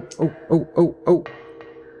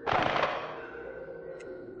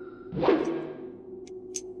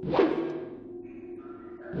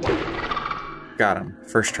 Got him.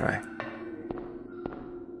 First try.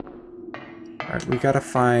 Alright, we gotta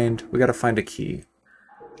find a key.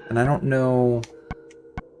 And I don't know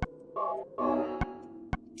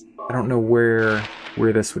where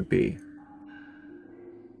this would be.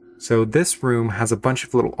 So this room has a bunch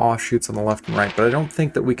of little offshoots on the left and right, but I don't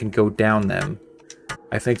think that we can go down them.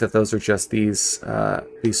 I think that those are just these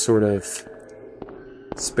sort of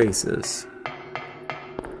spaces.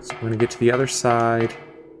 So we're gonna get to the other side.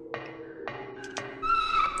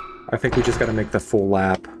 I think we just gotta make the full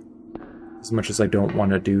lap. As much as I don't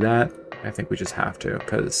want to do that, I think we just have to,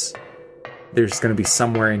 because there's gonna be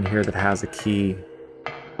somewhere in here that has a key,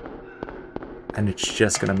 and it's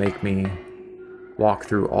just gonna make me walk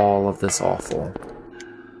through all of this awful.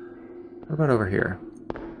 What about over here?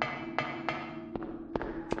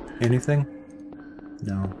 Anything?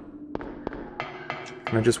 No.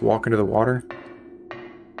 Can I just walk into the water?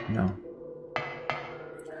 No.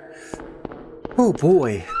 Oh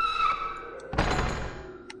boy!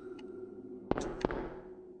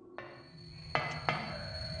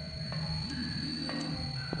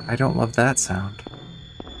 I don't love that sound.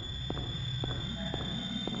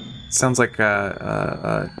 It sounds like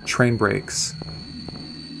train brakes.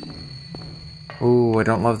 Ooh, I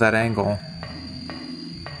don't love that angle.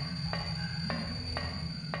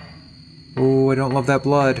 Ooh, I don't love that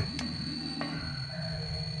blood.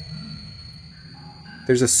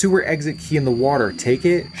 There's a sewer exit key in the water. Take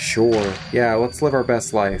it? Sure. Yeah, let's live our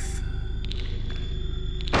best life.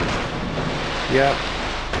 Yep.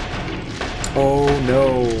 Oh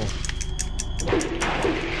no.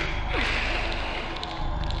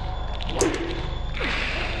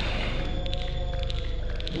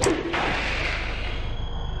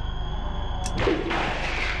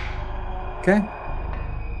 Okay.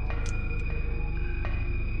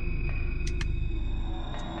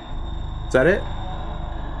 Is that it?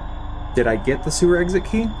 Did I get the sewer exit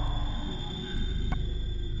key?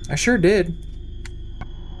 I sure did.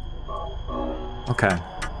 Okay.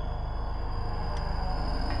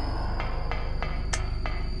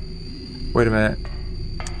 Wait a minute.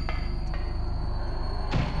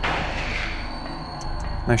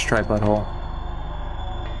 Nice try, butthole.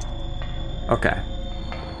 Okay.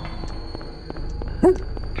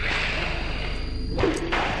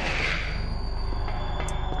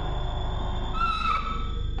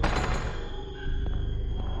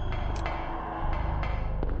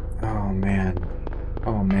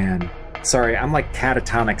 Oh man. Sorry, I'm like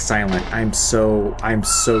catatonic silent. I'm so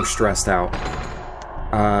stressed out.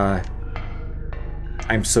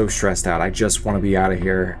 I'm so stressed out. I just want to be out of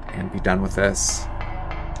here and be done with this.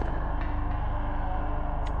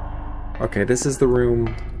 Okay, this is the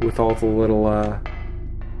room with all the little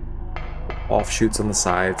offshoots on the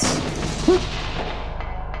sides.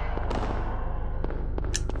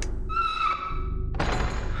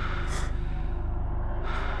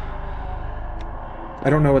 I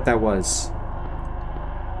don't know what that was.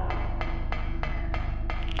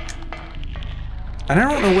 And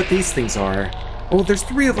I don't know what these things are. Oh, there's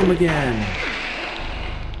 3 of them again.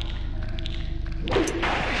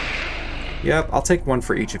 Yep, I'll take one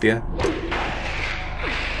for each of you.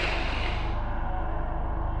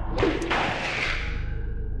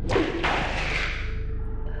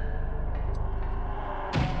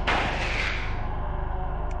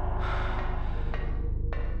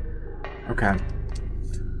 Okay.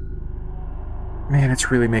 Man,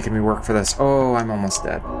 it's really making me work for this. Oh, I'm almost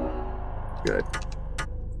dead. Good.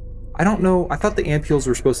 I don't know. I thought the ampules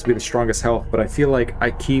were supposed to be the strongest health, but I feel like I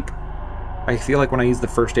feel like when I use the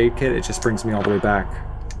first aid kit, it just brings me all the way back.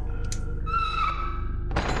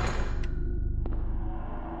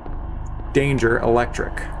 Danger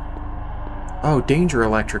Electric. Oh, Danger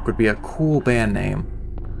Electric would be a cool band name.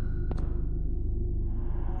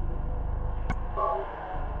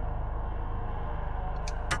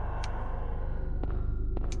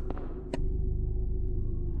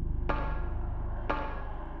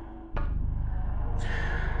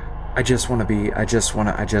 I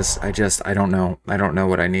don't know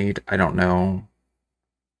what I need. I don't know.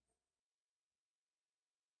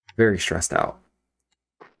 Very stressed out.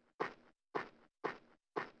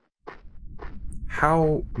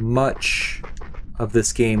 How much of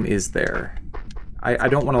this game is there? I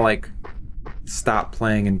don't want to, like, stop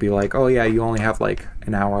playing and be like, oh yeah, you only have, like,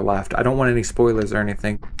 an hour left. I don't want any spoilers or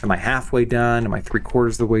anything. Am I halfway done? Am I 3/4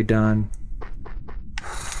 of the way done?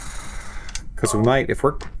 Because we might, if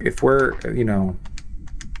we're, you know,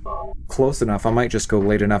 close enough, I might just go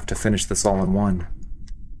late enough to finish this all in one.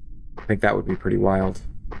 I think that would be pretty wild.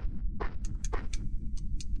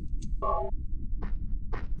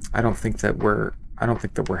 I don't think that we're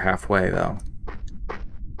halfway though.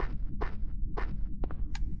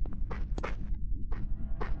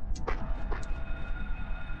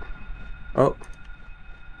 Oh.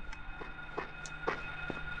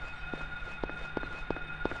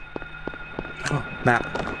 Oh,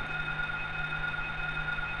 map.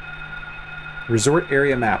 Resort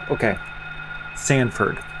area map. Okay.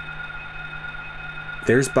 Sanford.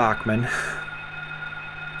 There's Bachman.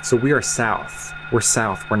 So we are south. We're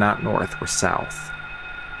south. We're not north. We're south.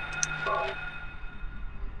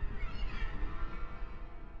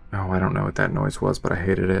 Oh, I don't know what that noise was, but I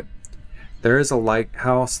hated it. There is a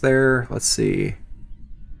lighthouse there. Let's see.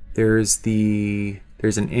 There's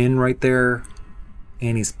an inn right there.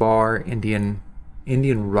 Annie's Bar. Indian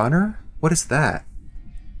Runner? What is that?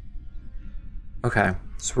 Okay.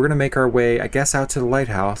 So we're gonna make our way, I guess, out to the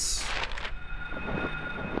lighthouse.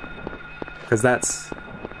 Because that's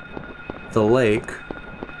the lake.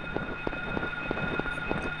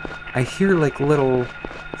 I hear like little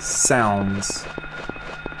sounds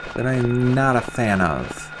that I'm not a fan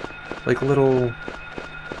of. Like little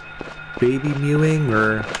baby mewing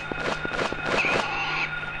or...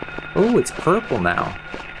 Oh, it's purple now.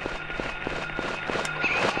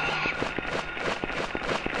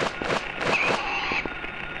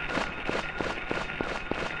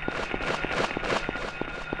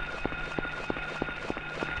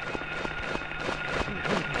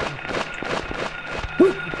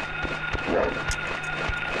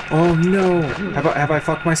 Oh no! Have I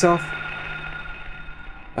fucked myself?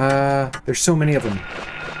 There's so many of them.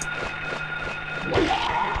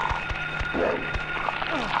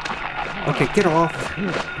 Okay, get off.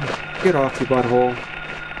 Get off, you butthole.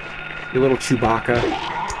 You little Chewbacca.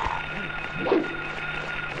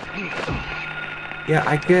 Yeah,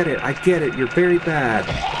 I get it. I get it. You're very bad.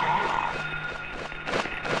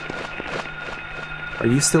 Are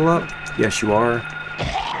you still up? Yes, you are.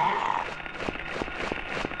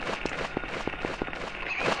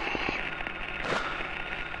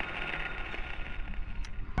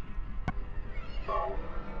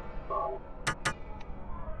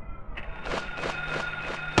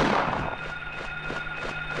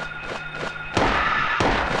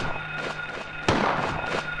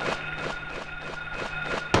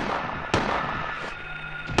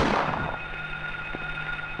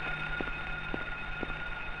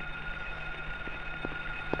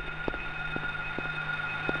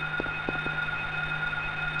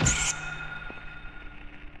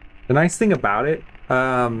 The nice thing about it,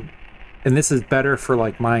 and this is better for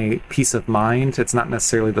like my peace of mind, it's not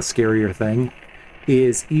necessarily the scarier thing,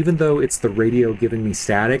 is even though it's the radio giving me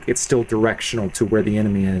static, it's still directional to where the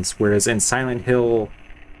enemy is. Whereas in Silent Hill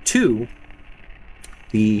 2,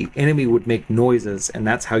 the enemy would make noises, and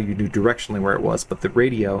that's how you knew directionally where it was, but the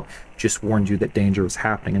radio just warned you that danger was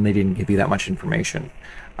happening, and they didn't give you that much information.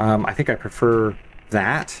 I think I prefer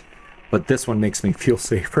that, but this one makes me feel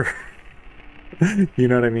safer. You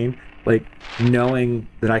know what I mean? Like, knowing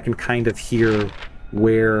that I can kind of hear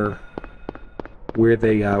where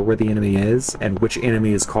the enemy is and which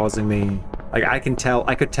enemy is causing me. Like, I could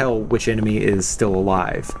tell which enemy is still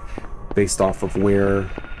alive based off of where.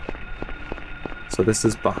 So this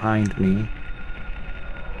is behind me.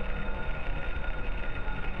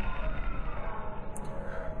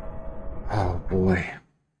 Oh boy.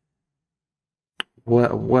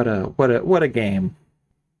 What a game.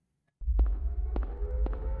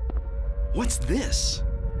 What's this?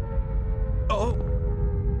 Oh.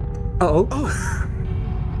 Oh.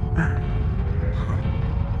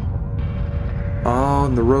 Oh,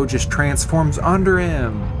 and the road just transforms under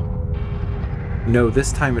him. No,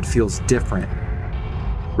 this time it feels different.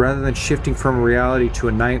 Rather than shifting from reality to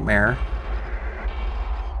a nightmare,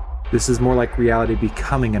 this is more like reality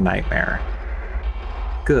becoming a nightmare.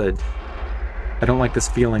 Good. I don't like this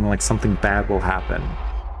feeling like something bad will happen.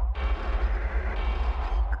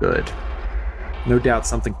 Good. No doubt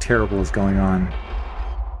something terrible is going on.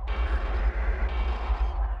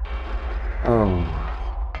 Oh.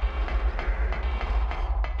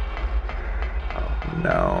 Oh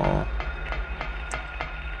no.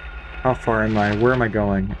 How far am I? Where am I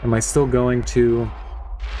going? Am I still going to...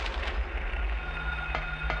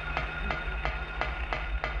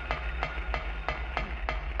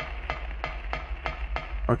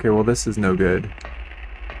 Okay, well this is no good.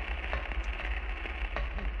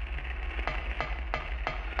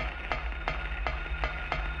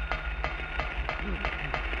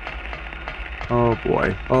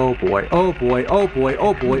 boy. Oh boy. Oh boy. Oh boy.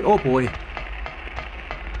 Oh boy. Oh boy.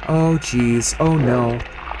 Oh jeez. Oh no.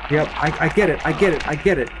 Yep, I get it. I get it. I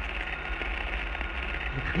get it.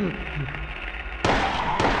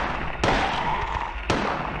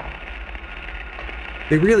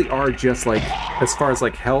 They really are just like, as far as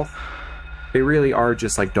like health, they really are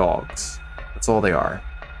just like dogs. That's all they are.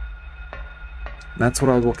 And that's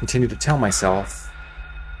what I will continue to tell myself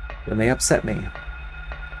when they upset me.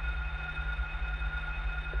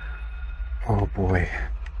 Oh boy.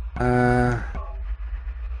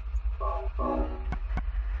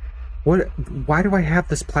 Why do I have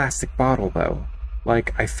this plastic bottle though?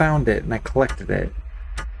 Like, I found it and I collected it.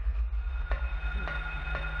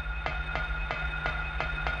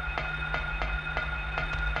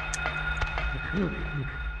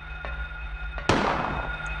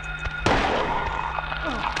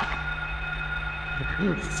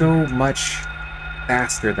 So much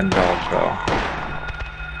faster than dog, though.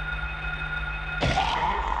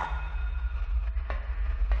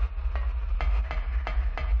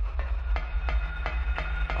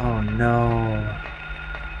 Oh no.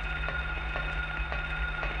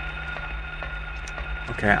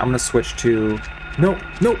 Okay, I'm gonna switch to... No,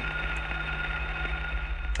 no!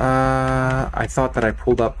 I thought that I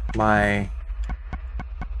pulled up my...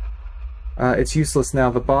 it's useless now.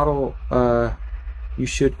 The bottle, you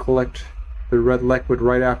should collect the red liquid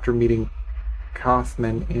right after meeting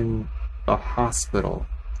Kaufman in a hospital.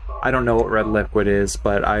 I don't know what red liquid is,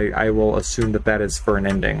 but I will assume that that is for an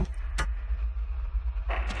ending.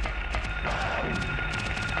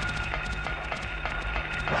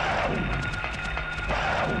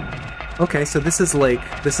 Okay, so this is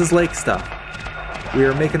lake stuff. We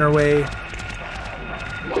are making our way.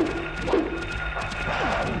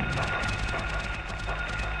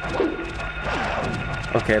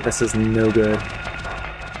 Okay, this is no good.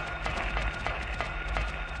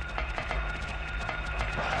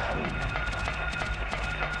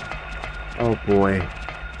 Oh boy.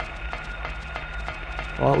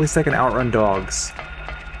 Well, at least I can outrun dogs.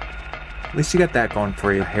 At least you got that going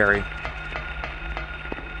for you, Harry.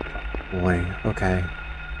 Boy, okay.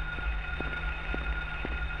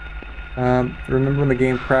 Remember when the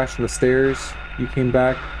game crashed on the stairs? You came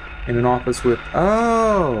back in an office with...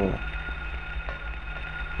 Oh!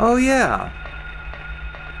 Oh, yeah!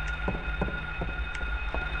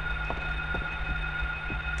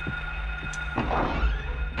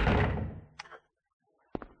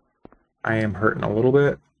 I am hurting a little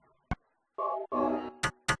bit.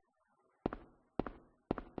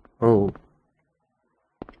 Oh.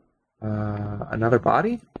 Another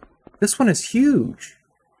body? This one is huge!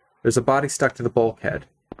 There's a body stuck to the bulkhead.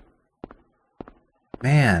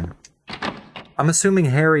 Man. I'm assuming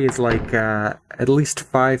Harry is like, at least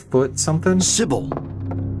 5 foot something? Cybil!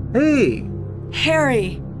 Hey!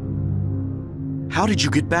 Harry! How did you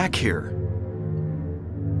get back here?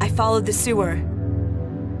 I followed the sewer.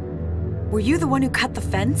 Were you the one who cut the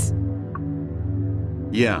fence?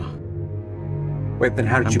 Yeah. Wait, then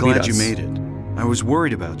how did I'm you beat us? glad you made it. I was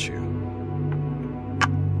worried about you.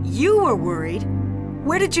 You were worried?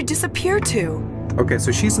 Where did you disappear to? Okay,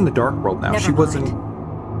 so she's in the dark world now. Never She wasn't... mind.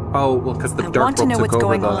 Oh, well, because the I dark want to world know took what's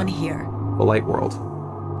over going on here. the light world.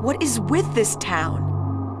 What is with this town?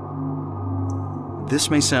 This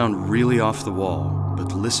may sound really off the wall,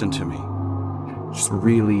 but listen to me. Just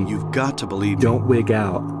really... You've got to believe me. Don't wig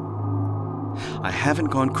out. I haven't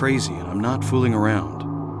gone crazy, and I'm not fooling around.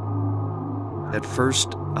 At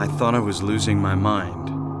first, I thought I was losing my mind.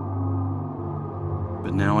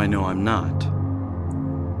 But now I know I'm not.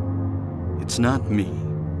 It's not me.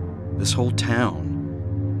 This whole town.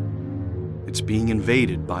 It's being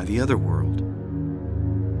invaded by the other world.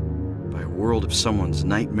 By a world of someone's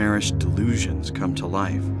nightmarish delusions come to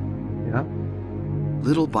life. Yep.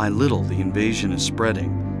 Little by little, the invasion is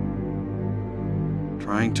spreading,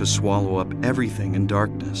 trying to swallow up everything in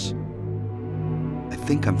darkness. I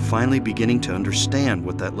think I'm finally beginning to understand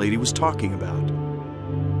what that lady was talking about.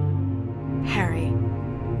 Harry,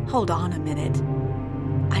 hold on a minute.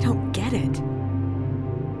 I don't get it.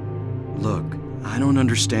 Look, I don't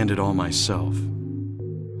understand it all myself.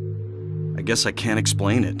 I guess I can't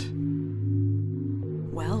explain it.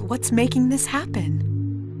 Well, what's making this happen?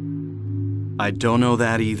 I don't know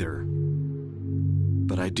that either.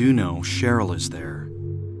 But I do know Cheryl is there.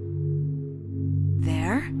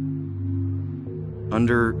 There?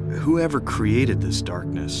 Under whoever created this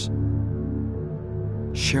darkness.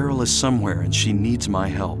 Cheryl is somewhere and she needs my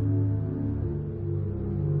help.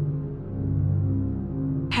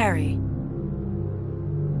 Harry,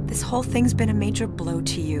 this whole thing's been a major blow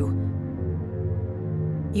to you.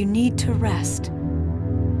 You need to rest.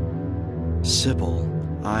 Cybil,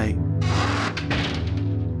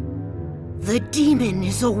 The demon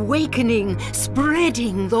is awakening,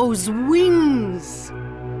 spreading those wings.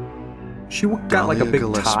 She got like a big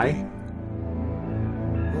Gillespie. tie.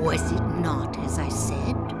 Was it not as I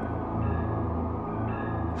said?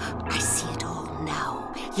 I see it all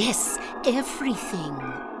now. Yes, everything.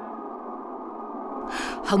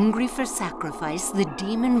 Hungry for sacrifice, the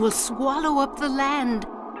demon will swallow up the land.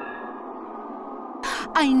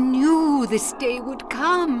 I knew this day would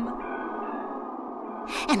come.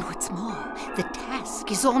 And what's more, the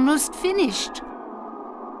task is almost finished.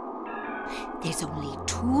 There's only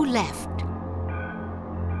 2 left.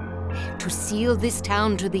 To seal this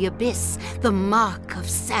town to the abyss, the mark of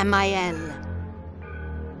Samael.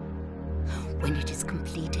 When it is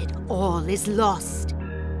completed, all is lost.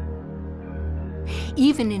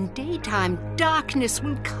 Even in daytime, darkness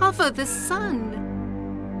will cover the sun.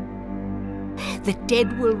 The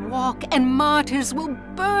dead will walk and martyrs will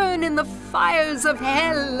burn in the fires of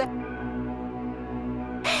hell.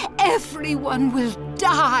 Everyone will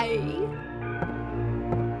die.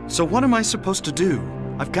 So what am I supposed to do?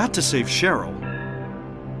 I've got to save Cheryl.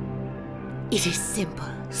 It is simple.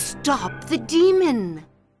 Stop the demon.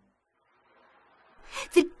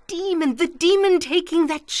 The demon taking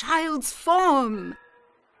that child's form.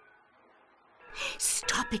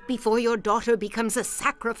 Stop it before your daughter becomes a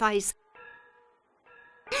sacrifice.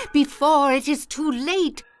 Before it is too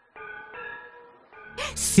late.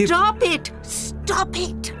 Stop it! Stop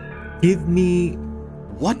it! Give me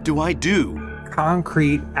What do I do?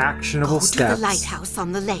 concrete, actionable Go to steps. the lighthouse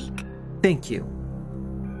on the lake. Thank you.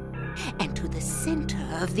 And to the center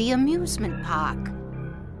of the amusement park.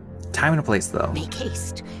 Time and a place, though. Make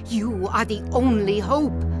haste. You are the only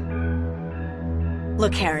hope.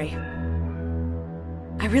 Look, Harry.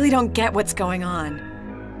 I really don't get what's going on.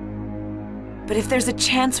 But if there's a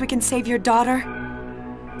chance we can save your daughter,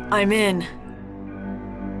 I'm in.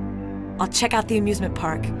 I'll check out the amusement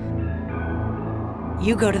park.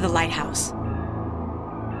 You go to the lighthouse.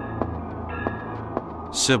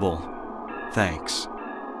 Cybil, thanks.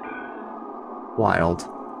 Wild.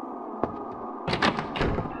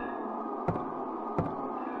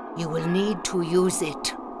 You will need to use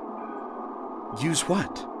it. Use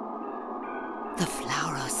what? The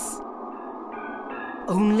flowers.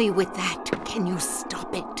 Only with that can you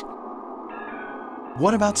stop it.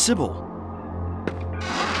 What about Cybil?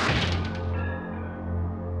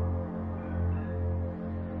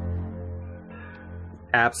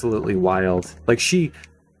 Absolutely wild. Like she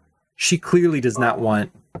clearly does not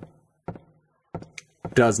want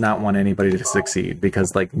anybody to succeed,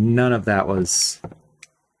 because like none of that was.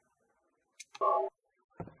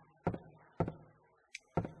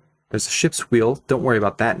 There's a ship's wheel. Don't worry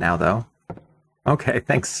about that now, though. Okay,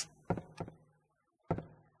 thanks.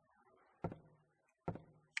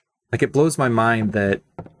 Like, it blows my mind that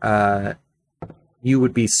you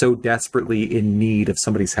would be so desperately in need of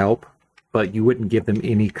somebody's help, but you wouldn't give them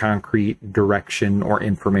any concrete direction or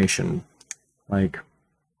information. Like...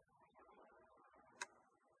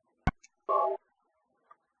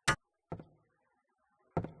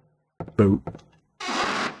 boat.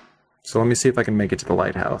 So let me see if I can make it to the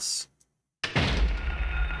lighthouse.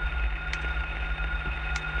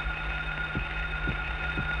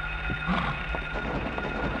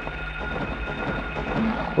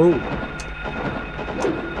 Oh.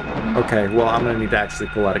 Okay, well, I'm gonna need to actually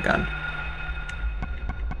pull out a gun.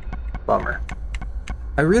 Bummer.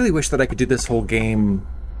 I really wish that I could do this whole game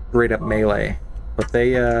straight up melee, but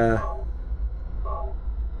they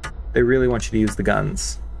really want you to use the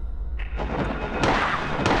guns.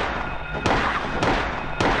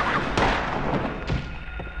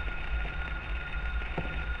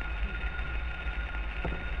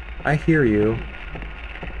 I hear you.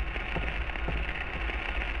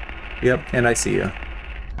 Yep, and I see you.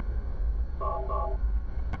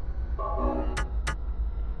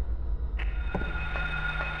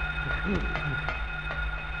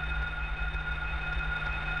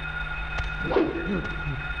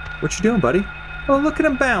 What you doing, buddy? Oh, look at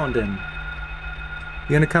him bounding.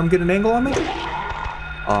 You gonna come get an angle on me?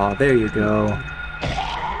 Aw, there you go.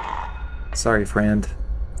 Sorry, friend.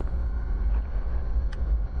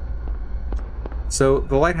 So,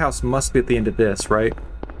 the lighthouse must be at the end of this, right?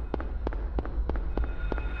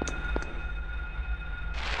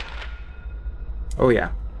 Oh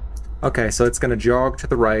yeah. Okay, so it's gonna jog to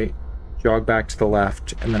the right, jog back to the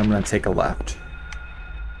left, and then I'm gonna take a left.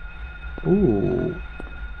 Ooh.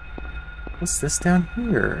 What's this down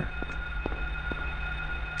here?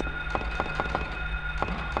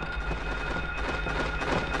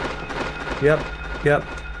 Yep.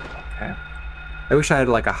 Okay. I wish I had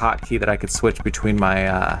like a hotkey that I could switch between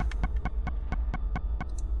my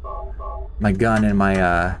my gun and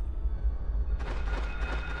my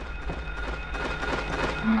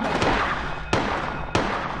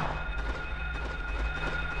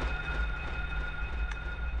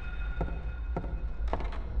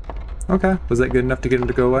Okay, was that good enough to get him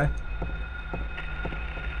to go away?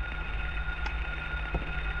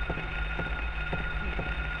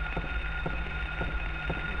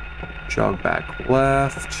 Jog back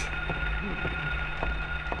left.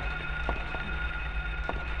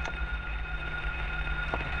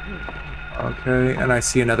 Okay, and I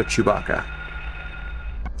see another Chewbacca.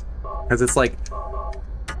 Because it's like,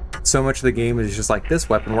 so much of the game is just like, this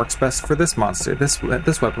weapon works best for this monster, this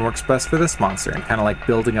weapon works best for this monster, and kind of like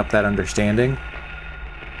building up that understanding.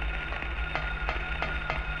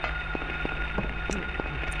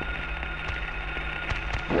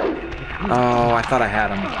 Oh, I thought I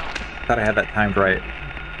had him. I thought I had that timed right.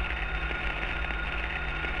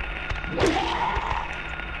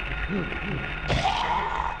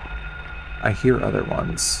 I hear other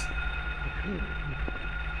ones.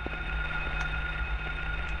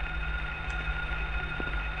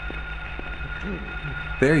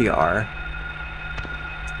 There you are.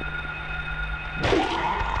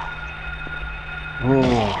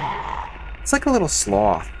 Oh. It's like a little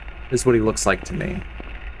sloth, is what he looks like to me.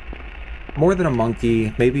 More than a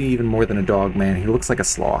monkey, maybe even more than a dog, man. He looks like a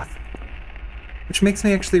sloth. Which makes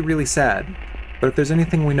me actually really sad. But if there's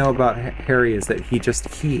anything we know about Harry is that he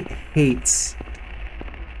hates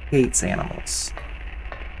animals.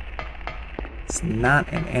 He's not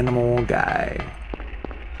an animal guy.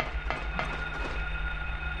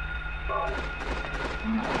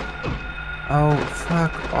 Oh,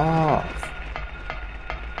 fuck off.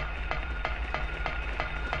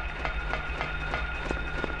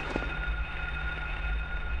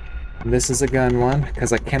 This is a gun one,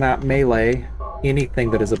 because I cannot melee anything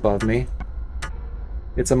that is above me.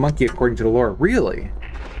 It's a monkey according to the lore. Really?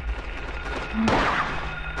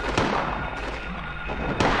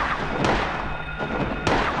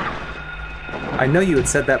 I know you had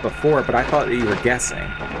said that before, but I thought that you were guessing.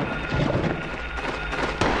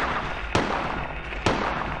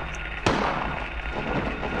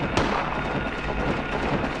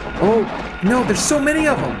 Oh, no, there's so many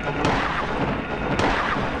of them!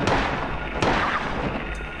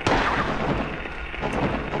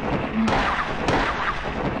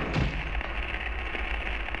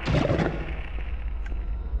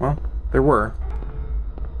 Well, there were.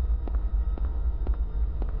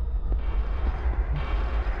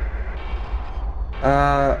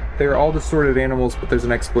 They're all distorted animals, but there's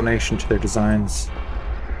an explanation to their designs.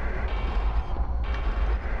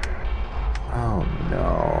 Oh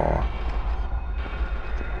no.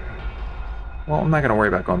 Well, I'm not gonna worry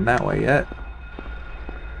about going that way yet.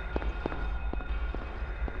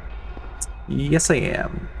 Yes, I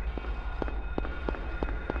am.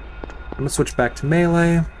 I'm gonna switch back to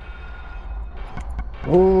melee.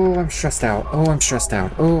 Oh, I'm stressed out. Oh, I'm stressed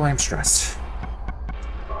out. Oh, I'm stressed.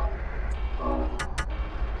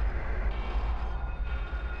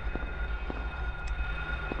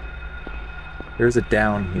 There's a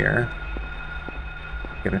down here.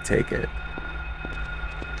 I'm gonna take it.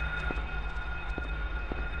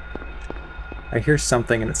 I hear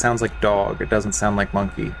something and it sounds like dog. It doesn't sound like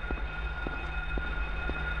monkey.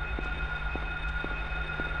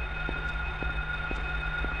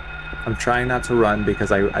 I'm trying not to run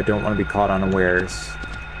because I don't want to be caught unawares.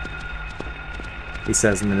 He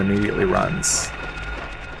says and then immediately runs.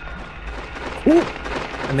 Ooh!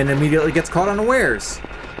 And then immediately gets caught unawares.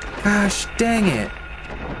 Gosh dang it.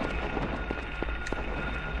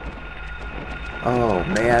 Oh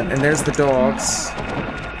man, and there's the dogs.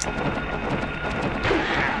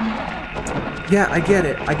 Yeah, I get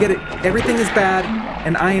it. I get it. Everything is bad,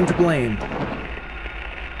 and I am to blame.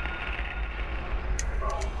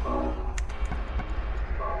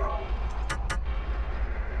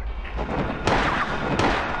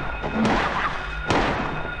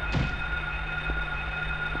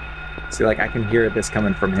 See, like, I can hear this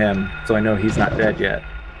coming from him, so I know he's not dead yet.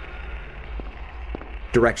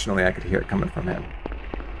 Directionally, I could hear it coming from him.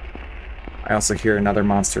 I also hear another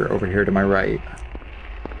monster over here to my right.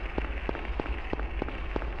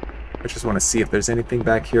 I just want to see if there's anything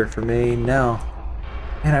back here for me. No.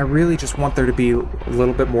 And I really just want there to be a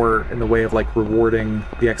little bit more in the way of, like, rewarding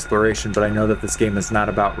the exploration, but I know that this game is not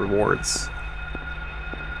about rewards.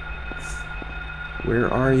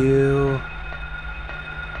 Where are you?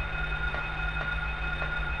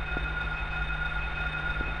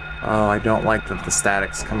 Oh, I don't like that the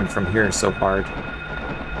static's coming from here so hard.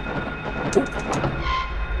 Ooh.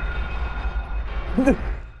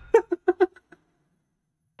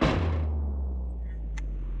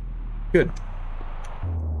 Good.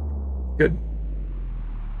 Good.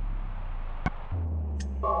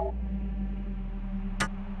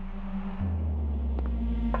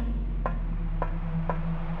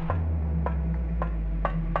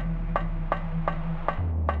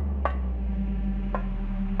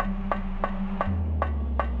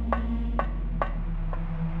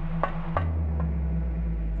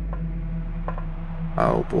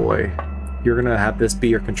 Oh boy. You're gonna have this be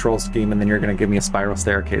your control scheme, and then you're gonna give me a spiral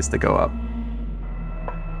staircase to go up.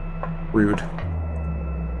 Rude.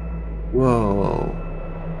 Whoa.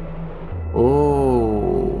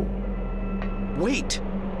 Oh. Wait!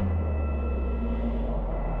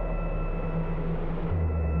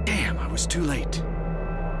 Damn, I was too late.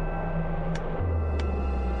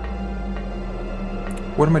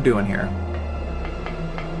 What am I doing here?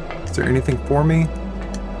 Is there anything for me?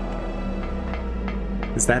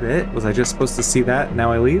 Is that it? Was I just supposed to see that and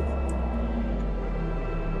now I leave?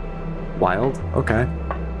 Wild. Okay.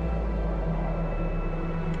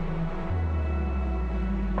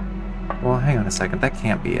 Well, hang on a second. That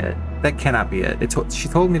can't be it. That cannot be it. She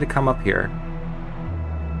told me to come up here.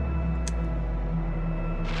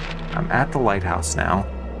 I'm at the lighthouse now.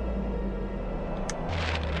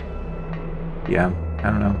 Yeah, I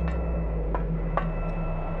don't know.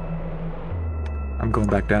 I'm going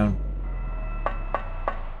back down.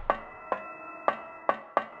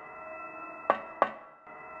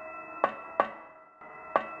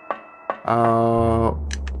 Oh,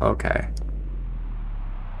 okay.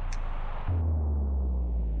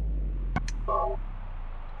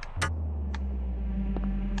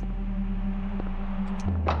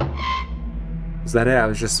 Is that it? I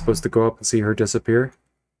was just supposed to go up and see her disappear?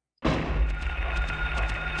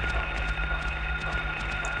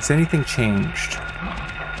 Has anything changed?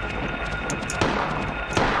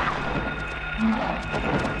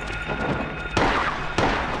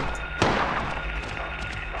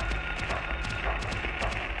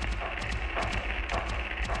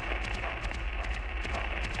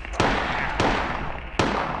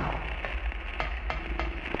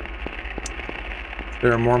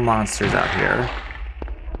 There are more monsters out here.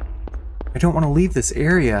 I don't want to leave this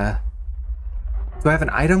area. Do I have an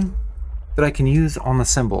item that I can use on the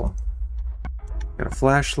symbol? Got a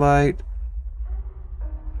flashlight.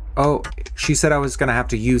 Oh, she said I was going to have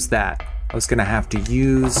to use that. I was going to have to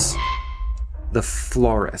use the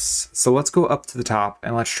florist. So let's go up to the top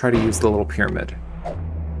and let's try to use the little pyramid.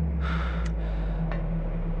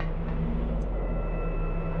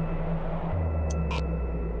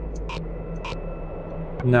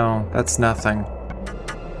 No, that's nothing.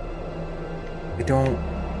 I don't...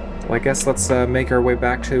 Well, I guess let's make our way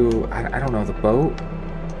back to, I don't know, the boat?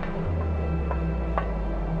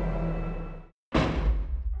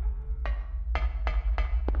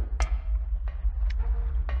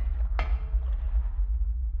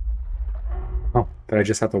 Oh, did I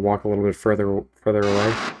just have to walk a little bit further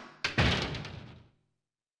away?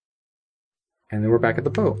 And then we're back at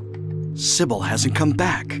the boat. Cybil hasn't come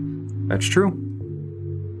back. That's true.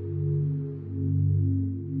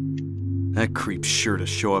 That creep's sure to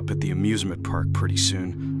show up at the amusement park pretty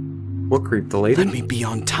soon. What creep, the lady? Let me be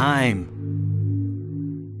on time.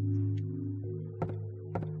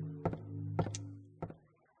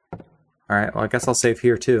 Alright, well I guess I'll save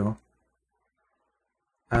here too.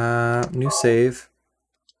 New save.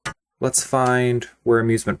 Let's find where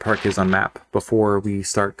amusement park is on map before we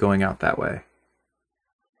start going out that way.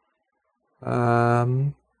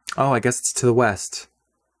 Oh, I guess it's to the west.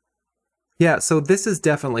 Yeah, so this is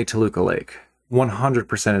definitely Toluca Lake.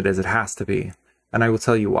 100% it is. It has to be. And I will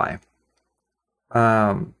tell you why.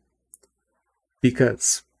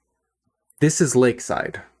 Because this is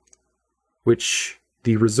Lakeside, which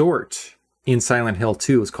the resort in Silent Hill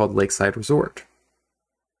 2 is called Lakeside Resort.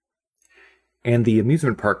 And the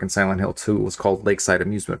amusement park in Silent Hill 2 was called Lakeside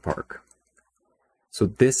Amusement Park. So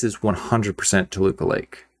this is 100% Toluca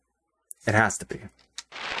Lake. It has to be.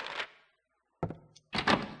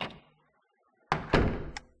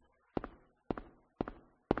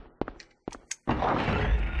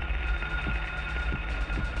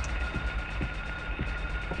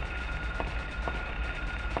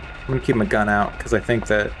 I'm gonna keep my gun out because I think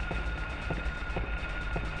that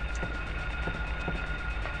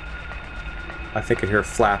I hear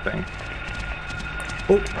flapping.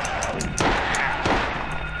 Oh.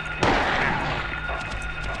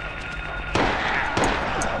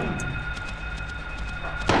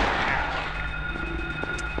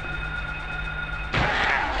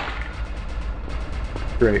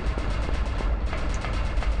 Great.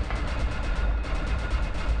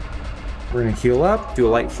 We're gonna heal up, do a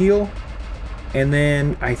light heal, and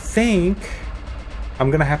then I think I'm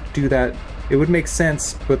gonna have to do that. It would make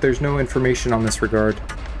sense, but there's no information on this regard.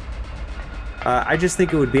 I just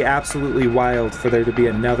think it would be absolutely wild for there to be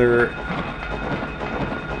another...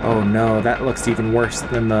 Oh no, that looks even worse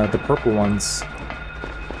than the purple ones.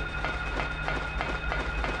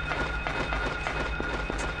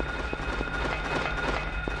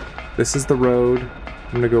 This is the road.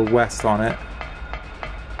 I'm gonna go west on it.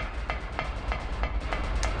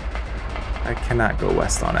 I cannot go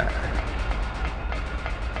west on it.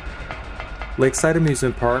 Lakeside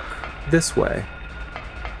Amusement Park, this way.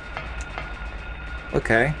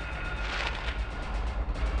 Okay.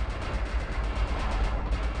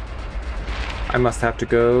 I must have to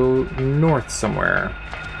go north somewhere.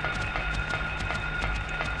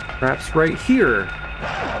 Perhaps right here.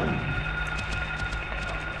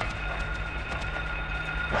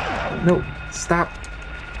 No, stop.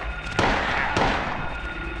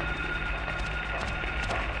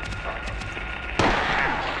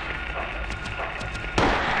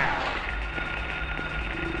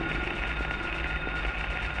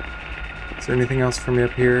 Is there anything else for me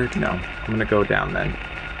up here? No. I'm gonna go down then.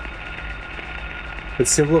 Could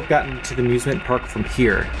Cybil have gotten to the amusement park from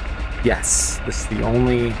here? Yes. This is the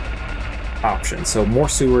only option. So more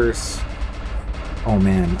sewers. Oh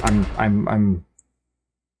man, I'm.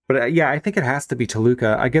 But yeah, I think it has to be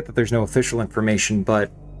Toluca. I get that there's no official information,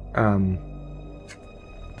 but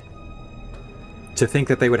to think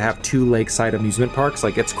that they would have two lakeside amusement parks,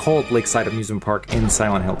 like it's called Lakeside Amusement Park in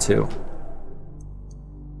Silent Hill 2.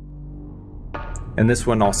 And this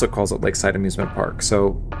one also calls it Lakeside Amusement Park,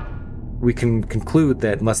 so we can conclude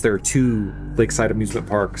that unless there are two Lakeside Amusement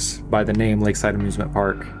Parks by the name Lakeside Amusement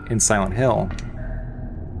Park in Silent Hill,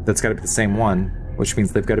 that's got to be the same one, which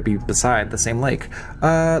means they've got to be beside the same lake.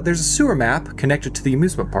 There's a sewer map connected to the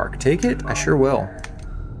amusement park. Take it? I sure will.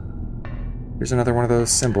 Here's another one of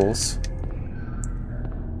those symbols.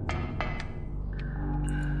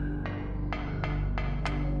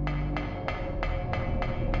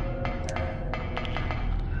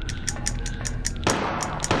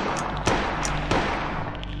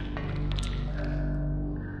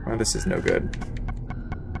 Oh, this is no good.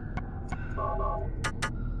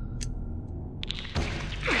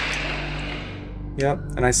 Yep,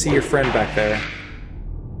 and I see your friend back there.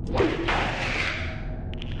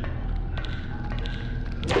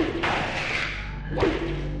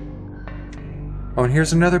 Oh, and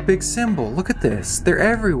here's another big symbol. Look at this. They're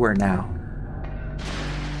everywhere now.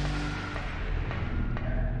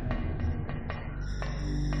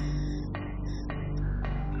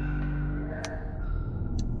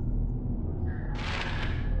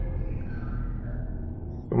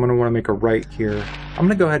 I'm gonna want to make a right here. I'm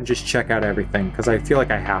gonna go ahead and just check out everything, because I feel like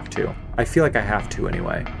I have to. I feel like I have to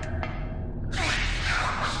anyway.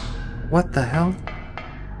 What the hell?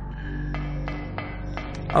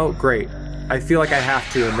 Oh, great. I feel like I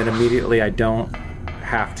have to, and then immediately I don't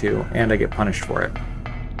have to, and I get punished for it.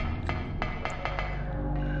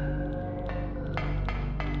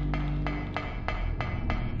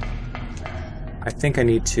 I think I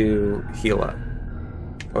need to heal up.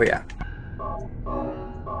 Oh yeah.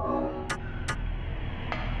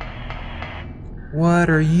 What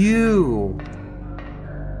are you?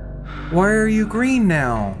 Why are you green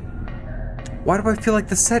now? Why do I feel like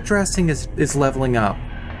the set dressing is leveling up?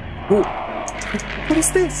 Whoa. What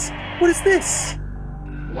is this? What is this?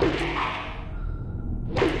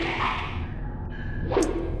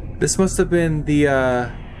 This must have been the,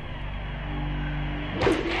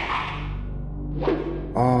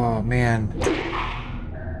 Oh, man.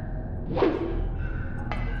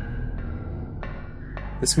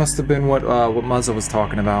 This must have been what Muzza was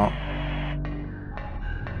talking about.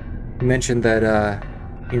 He mentioned that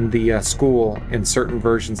in the school, in certain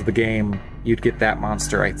versions of the game, you'd get that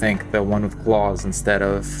monster, I think, the one with claws instead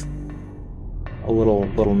of a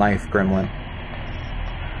little knife gremlin.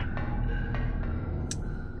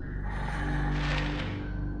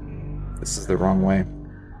 This is the wrong way.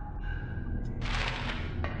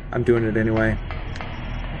 I'm doing it anyway.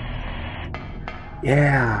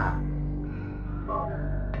 Yeah!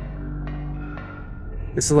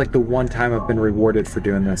 This is like the one time I've been rewarded for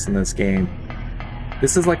doing this in this game.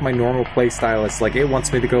 This is like my normal playstyle. It's like it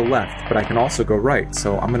wants me to go left, but I can also go right.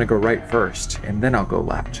 So I'm gonna go right first, and then I'll go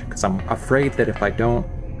left. Because I'm afraid that if I don't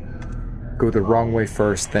go the wrong way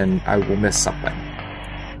first, then I will miss something.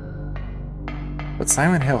 But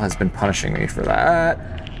Silent Hill has been punishing me for that.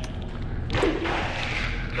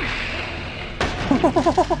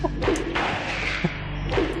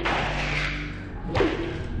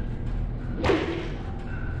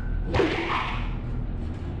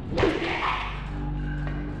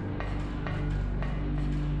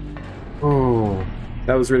 Oh,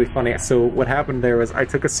 was really funny. So what happened there was I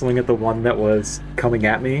took a swing at the one that was coming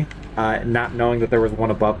at me, not knowing that there was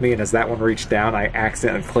one above me, and as that one reached down, I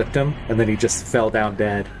accidentally clipped him, and then he just fell down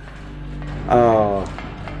dead. Oh,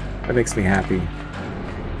 that makes me happy.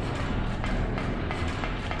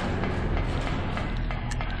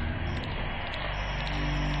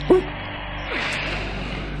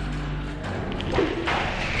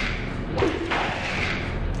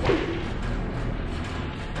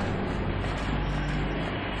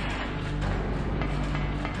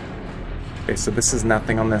 Okay, so this is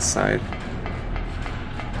nothing on this side.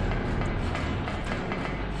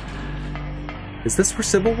 Is this where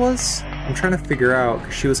Cybil was? I'm trying to figure out,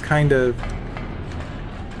 because she was kind of...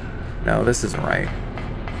 No, this isn't right.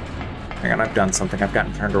 Hang on, I've done something. I've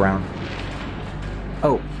gotten turned around.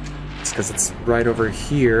 Oh, it's because it's right over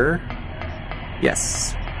here.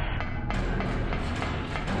 Yes.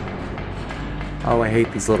 Oh, I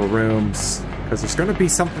hate these little rooms, because there's going to be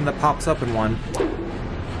something that pops up in one.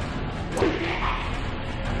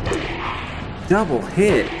 Double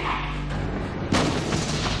hit.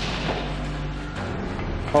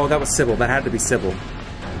 Oh, that was Cybil. That had to be Cybil.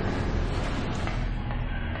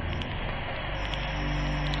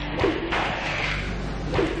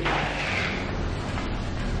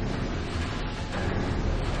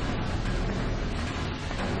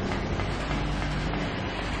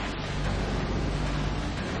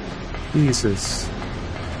 Jesus.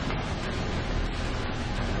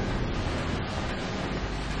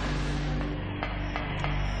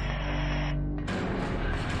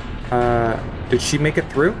 Did she make it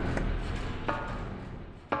through?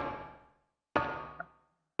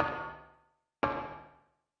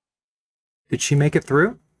 Did she make it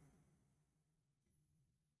through?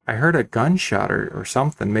 I heard a gunshot or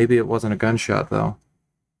something. Maybe it wasn't a gunshot, though.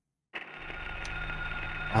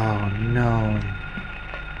 Oh, no.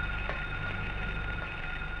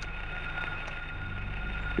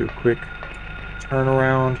 Do a quick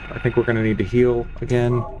turnaround. I think we're going to need to heal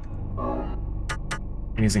again.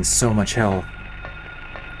 I'm using so much health.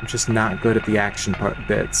 I'm just not good at the action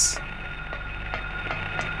bits.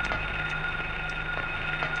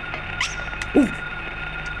 Ooh!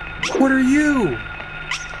 What are you?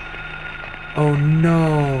 Oh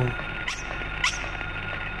no.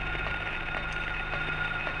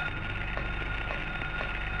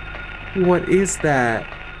 What is that?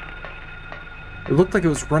 It looked like it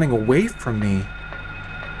was running away from me.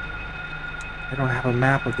 I don't have a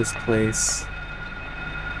map of this place.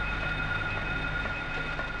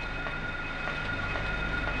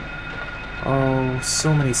 Oh,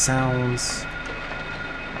 so many sounds.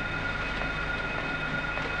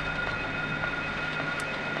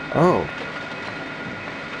 Oh.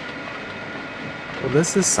 Well,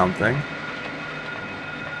 this is something.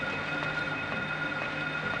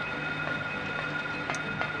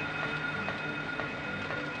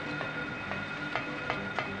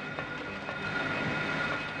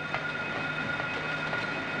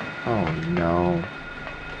 Oh no.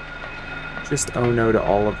 Just oh no to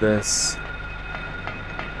all of this.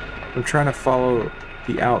 I'm trying to follow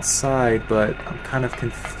the outside, but I'm kind of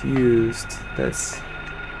confused. That's...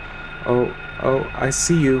 Oh, I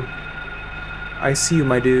see you. I see you,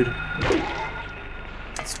 my dude.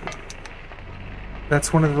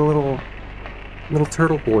 That's one of the little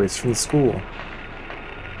turtle boys from the school.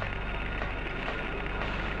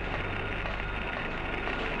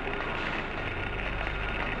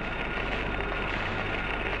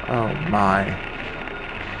 Oh my.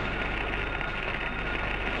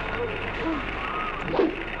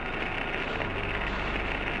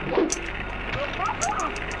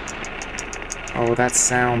 Oh, that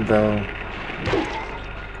sound, though.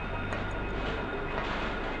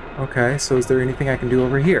 Okay, so is there anything I can do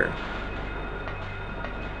over here?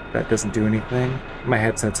 That doesn't do anything. My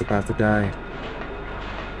headset's about to die.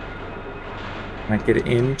 Can I get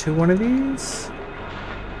into one of these?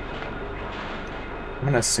 I'm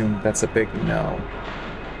gonna assume that's a big no.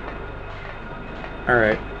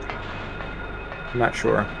 Alright. I'm not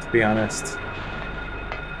sure, to be honest.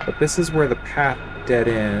 But this is where the path dead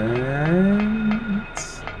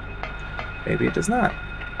ends. Maybe it does not.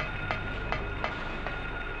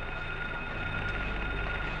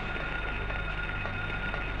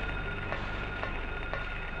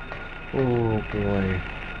 Oh boy.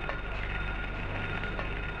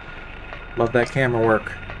 Love that camera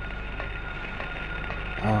work.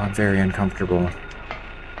 Oh, I'm very uncomfortable.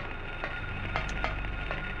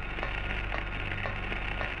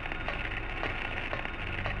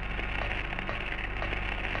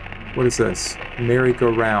 What is this?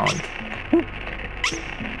 Merry-go-round.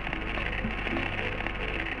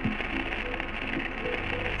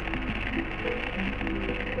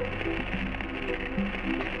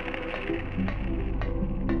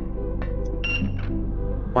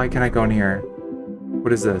 Why can't I go in here?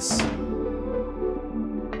 What is this?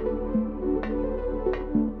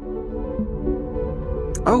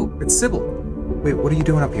 Oh, it's Cybil. Wait, what are you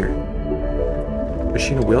doing up here? Is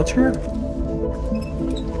she in a wheelchair?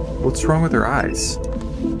 What's wrong with her eyes?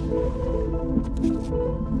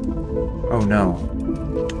 Oh no.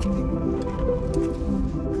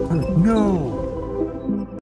 Oh no!